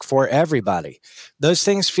will work for everybody. Those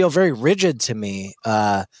things feel very rigid to me,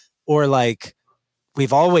 or like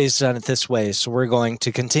we've always done it this way, so we're going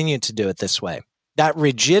to continue to do it this way. That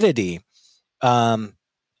rigidity,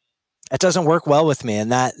 it doesn't work well with me,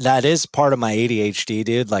 and that is part of my ADHD,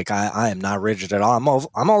 dude. Like I am not rigid at all.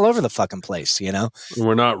 I'm all over the fucking place,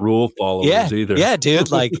 We're not rule followers either. Yeah,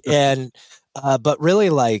 dude. Like, and but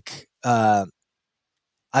really, like,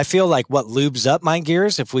 I feel like what lubes up my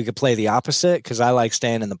gears, if we could play the opposite, because I like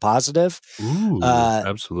staying in the positive. Ooh,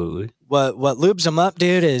 absolutely. What lubes them up,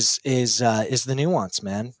 dude, is the nuance,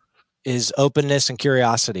 man. Is openness and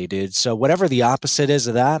curiosity, dude. So whatever the opposite is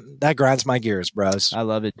of that grinds my gears, bros. I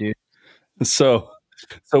love it, dude. So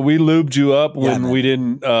we lubed you up when we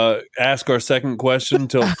didn't ask our second question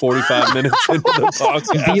until 45 minutes into the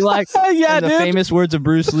podcast. Be like, yeah, the dude. famous words of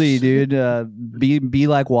Bruce Lee, dude. Be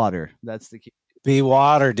like water. That's the key. Be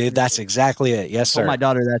water, dude. That's exactly it. Yes, I told sir. my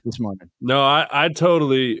daughter that this morning. No, I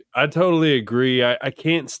totally agree. I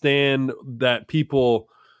can't stand that people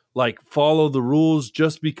like follow the rules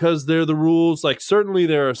just because they're the rules. Like certainly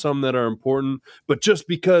there are some that are important, but just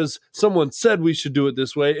because someone said we should do it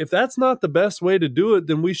this way, if that's not the best way to do it,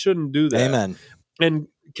 then we shouldn't do that. Amen. And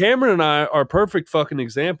Cameron and I are perfect fucking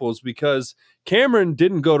examples because Cameron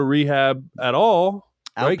didn't go to rehab at all.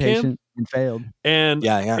 Right, Outpatient Cam? and failed. And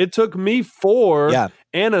Yeah. it took me 4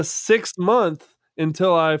 and a 6 month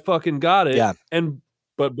until I fucking got it. Yeah.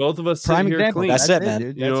 But both of us sit Prime here example. clean. That's it, man.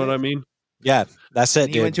 Dude. You know what I mean? Yeah, that's it, And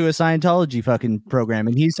he dude. went to a Scientology fucking program,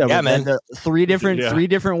 and he's sober. Yeah, man. The three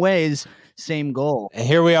different ways, same goal. And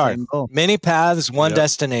here we are. Same goal. Many paths, one Yep.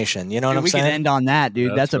 destination. You know what Dude, I'm we saying? can end on that,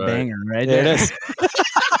 dude. That's That's a right. banger, right There there. it is.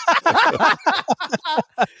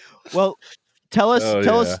 Well, tell us Oh,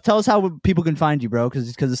 tell us how people can find you, bro,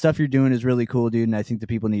 because the stuff you're doing is really cool, dude, and I think the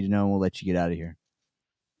people need to know, and we'll let you get out of here.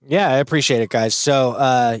 Yeah, I appreciate it, guys. So,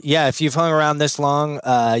 if you've hung around this long,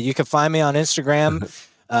 you can find me on Instagram.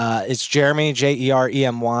 It's Jeremy, Jeremy,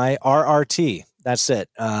 RRT. That's it.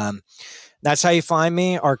 That's how you find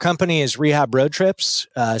me. Our company is Rehab Road Trips.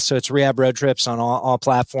 So it's Rehab Road Trips on all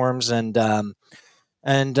platforms. And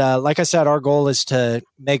like I said, our goal is to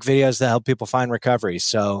make videos that help people find recovery.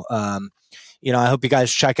 So, I hope you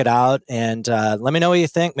guys check it out and let me know what you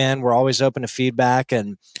think, man. We're always open to feedback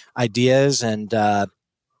and ideas and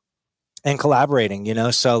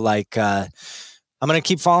collaborating, so like, I'm going to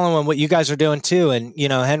keep following what you guys are doing too. And,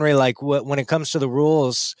 Henry, like when it comes to the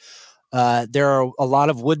rules, there are a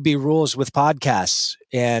lot of would-be rules with podcasts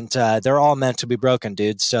and they're all meant to be broken,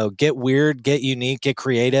 dude. So get weird, get unique, get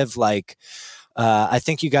creative. Like, I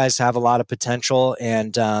think you guys have a lot of potential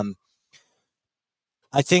and,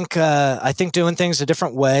 I think doing things a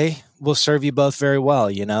different way will serve you both very well,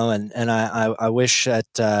 and I wish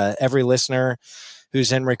that every listener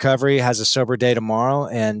who's in recovery has a sober day tomorrow.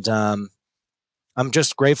 And I'm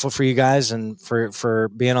just grateful for you guys and for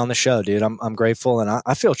being on the show, dude. I'm grateful and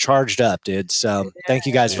I feel charged up, dude. So thank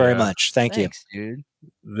you guys very much. Thanks, dude.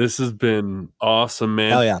 This has been awesome,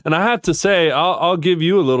 man. Hell yeah. And I have to say, I'll give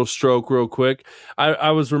you a little stroke real quick.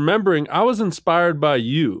 I was remembering, I was inspired by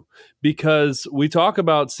you because we talk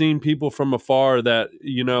about seeing people from afar that,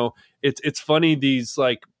 it's funny. These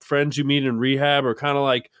like friends you meet in rehab are kind of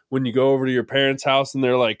like when you go over to your parents' house and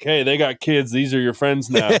they're like, hey, they got kids. These are your friends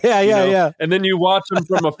now. Yeah. And then you watch them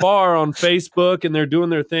from afar on Facebook and they're doing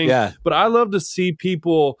their thing. Yeah. But I love to see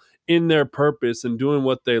people in their purpose and doing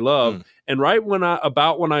what they love. And right when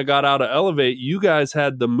I got out of Elevate, you guys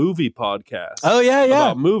had the movie podcast. Oh yeah.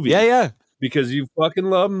 About movies. Yeah. Because you fucking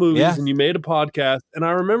love movies and you made a podcast. And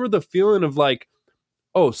I remember the feeling of like,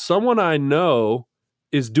 oh, someone I know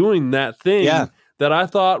is doing that thing that I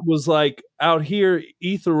thought was like out here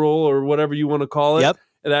ethereal or whatever you want to call it. Yep.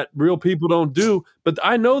 That real people don't do. But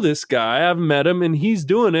I know this guy. I've met him and he's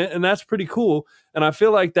doing it. And that's pretty cool. And I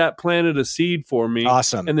feel like that planted a seed for me.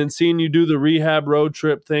 Awesome. And then seeing you do the rehab road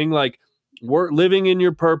trip thing, like living in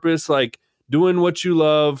your purpose, like doing what you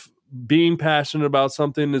love, being passionate about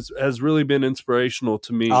something has really been inspirational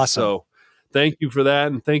to me. Awesome. So thank you for that,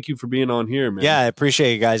 and thank you for being on here, man. Yeah, I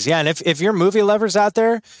appreciate you guys. Yeah, and if you're movie lovers out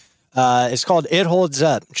there, it's called It Holds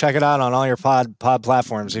Up. Check it out on all your pod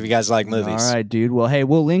platforms if you guys like movies. All right, dude. Well, hey,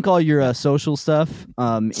 we'll link all your social stuff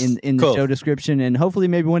in the Cool. show description, and hopefully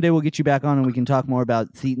maybe one day we'll get you back on and we can talk more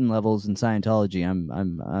about Thetan levels and Scientology.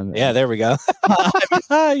 I'm Yeah, there we go.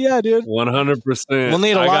 Yeah, dude. 100%. We'll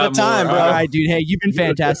need a lot of time, bro. All right, dude. Hey, you've been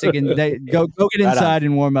fantastic, and go get Right inside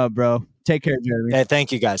and warm up, bro. Take care, Jeremy. Hey,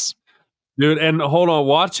 thank you guys. Dude, and hold on,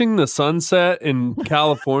 watching the sunset in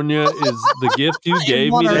California is the gift you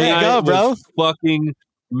gave me There you tonight. go, bro. Was fucking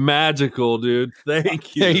magical, dude.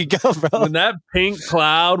 Thank you. There you go, bro. When that pink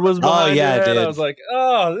cloud was behind yeah, your head, dude. I was like,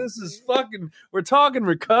 oh, this is fucking, we're talking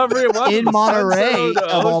recovery. and watching In the Monterey, sunset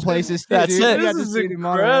of all ocean. places, too, That's dude. it. We got This to is see it in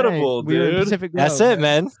Monterey. incredible, We were in dude. Pacific That's Grove, it,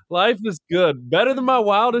 man. Life is good. Better than my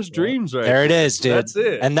wildest dreams right There it now. is, dude. That's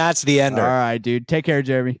it. And that's the All ender. right, dude. Take care,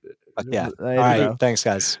 Jeremy. Yeah. Later, All right. bro. Thanks,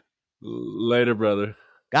 guys. Later, brother.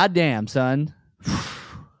 Goddamn, son.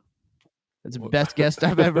 That's the best guest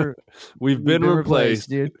I've ever We've been replaced.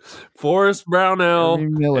 dude. Forrest Brownell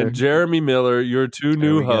Jeremy Miller. and Jeremy Miller, your two There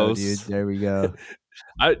new we go, hosts. dude. There we go.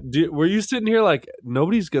 Were you sitting here like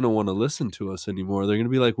nobody's gonna want to listen to us anymore? They're gonna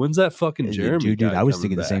be like, "When's that fucking Jeremy?" Dude, guy I was coming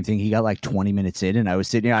thinking the back? same thing. He got like 20 minutes in, and I was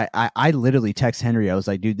sitting here. I literally text Henry. I was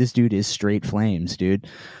like, dude, this dude is straight flames, dude.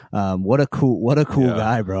 What a cool Yeah.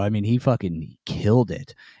 guy, bro. I mean, he fucking killed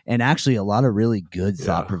it. And actually, a lot of really good Yeah.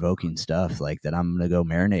 thought provoking stuff like that. I'm gonna go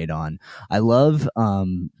marinate on. I love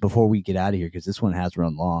before we get out of here because this one has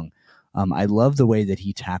run long. I love the way that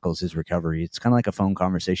he tackles his recovery. It's kind of like a phone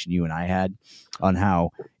conversation you and I had on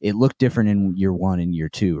how it looked different in year 1 and year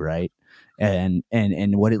 2, right? And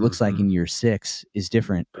what it looks like in year 6 is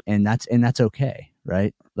different, and that's okay,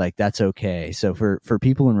 right? Like that's okay. So for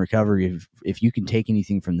people in recovery, if you can take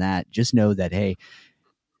anything from that, just know that hey,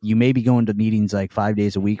 you may be going to meetings like 5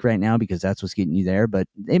 days a week right now because that's what's getting you there, but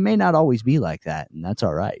it may not always be like that, and that's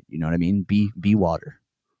all right. You know what I mean? Be water.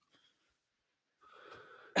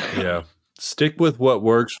 Yeah. Stick with what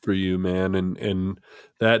works for you, man. And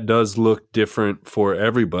that does look different for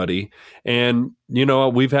everybody. And, you know,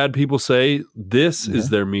 we've had people say this is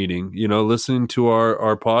their meeting, you know, listening to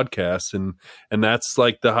our podcast. And that's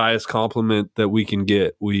like the highest compliment that we can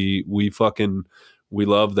get. We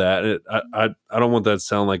love that. I don't want that to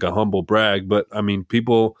sound like a humble brag, but I mean,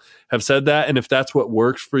 people have said that. And if that's what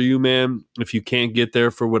works for you, man, if you can't get there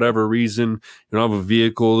for whatever reason, you don't have a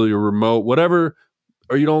vehicle, you're remote, whatever,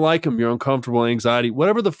 or you don't like them, you're uncomfortable, anxiety,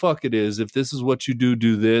 whatever the fuck it is. If this is what you do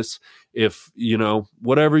this. If, you know,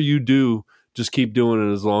 whatever you do, just keep doing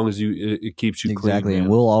it as long as it keeps you clean. Exactly, and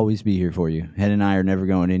we'll always be here for you. Head and I are never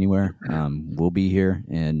going anywhere. We'll be here,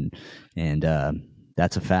 and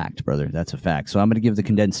that's a fact, brother. That's a fact. So I'm going to give the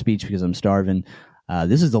condensed speech because I'm starving.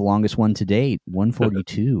 This is the longest one to date,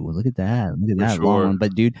 142. Look at that. Look at that sure. long one.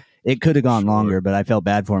 But dude, it could have gone longer, but I felt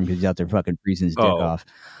bad for him because he's out there fucking freezing his dick off.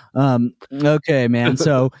 Okay, man.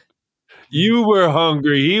 So you were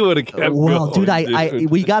hungry. He would have kept well, going.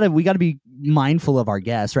 dude, we gotta be mindful of our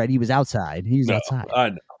guests, right? He was outside. He was outside.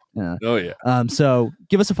 I know. Oh yeah. So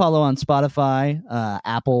give us a follow on Spotify,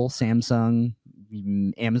 Apple, Samsung,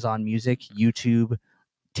 Amazon Music, YouTube,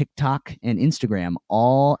 TikTok, and Instagram,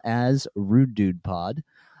 all as Rude Dude Pod.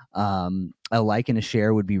 A like and a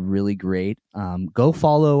share would be really great. Go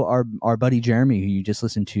follow our buddy Jeremy, who you just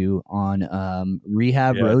listened to on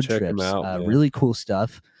Rehab Road check him Trips. out, Really cool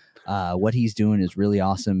stuff. What he's doing is really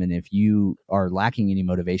awesome. And if you are lacking any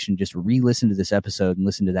motivation, just re-listen to this episode and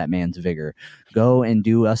listen to that man's vigor. Go and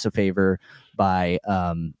do us a favor by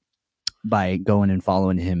going and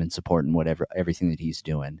following him and supporting everything that he's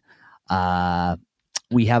doing.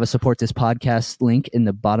 We have a support this podcast link in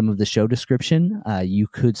the bottom of the show description. You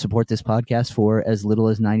could support this podcast for as little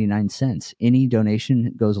as 99 cents. Any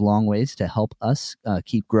donation goes a long ways to help us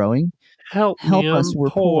keep growing. Help me, us. I'm We're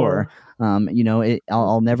poor. You know,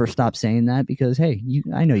 I'll never stop saying that because, hey,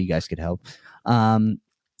 I know you guys could help.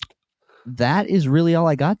 That is really all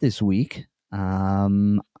I got this week. I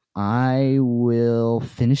will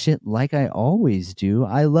finish it like I always do.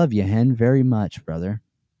 I love you, Hen, very much, brother.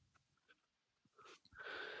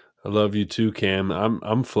 I love you too, Cam.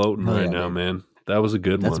 I'm floating Hell right yeah, now, dude. man. That was a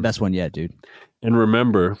good That's one. the best one yet, dude. And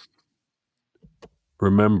remember,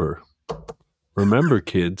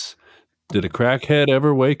 kids, did a crackhead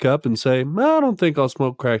ever wake up and say, I don't think I'll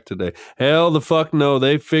smoke crack today? Hell the fuck no.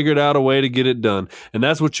 They figured out a way to get it done. And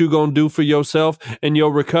that's what you gonna do for yourself and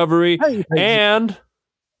your recovery. And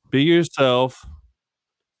be yourself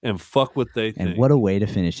and fuck what they think. And what a way to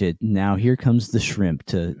finish it. Now here comes the shrimp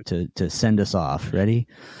to send us off. Ready?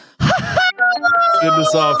 Send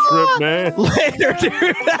us off, shrimp man. Later,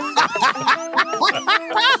 dude. Man,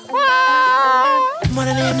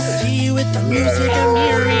 an MC with the music, I'm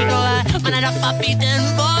here, eagle eye. Man, I'm a puppy,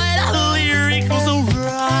 then boy.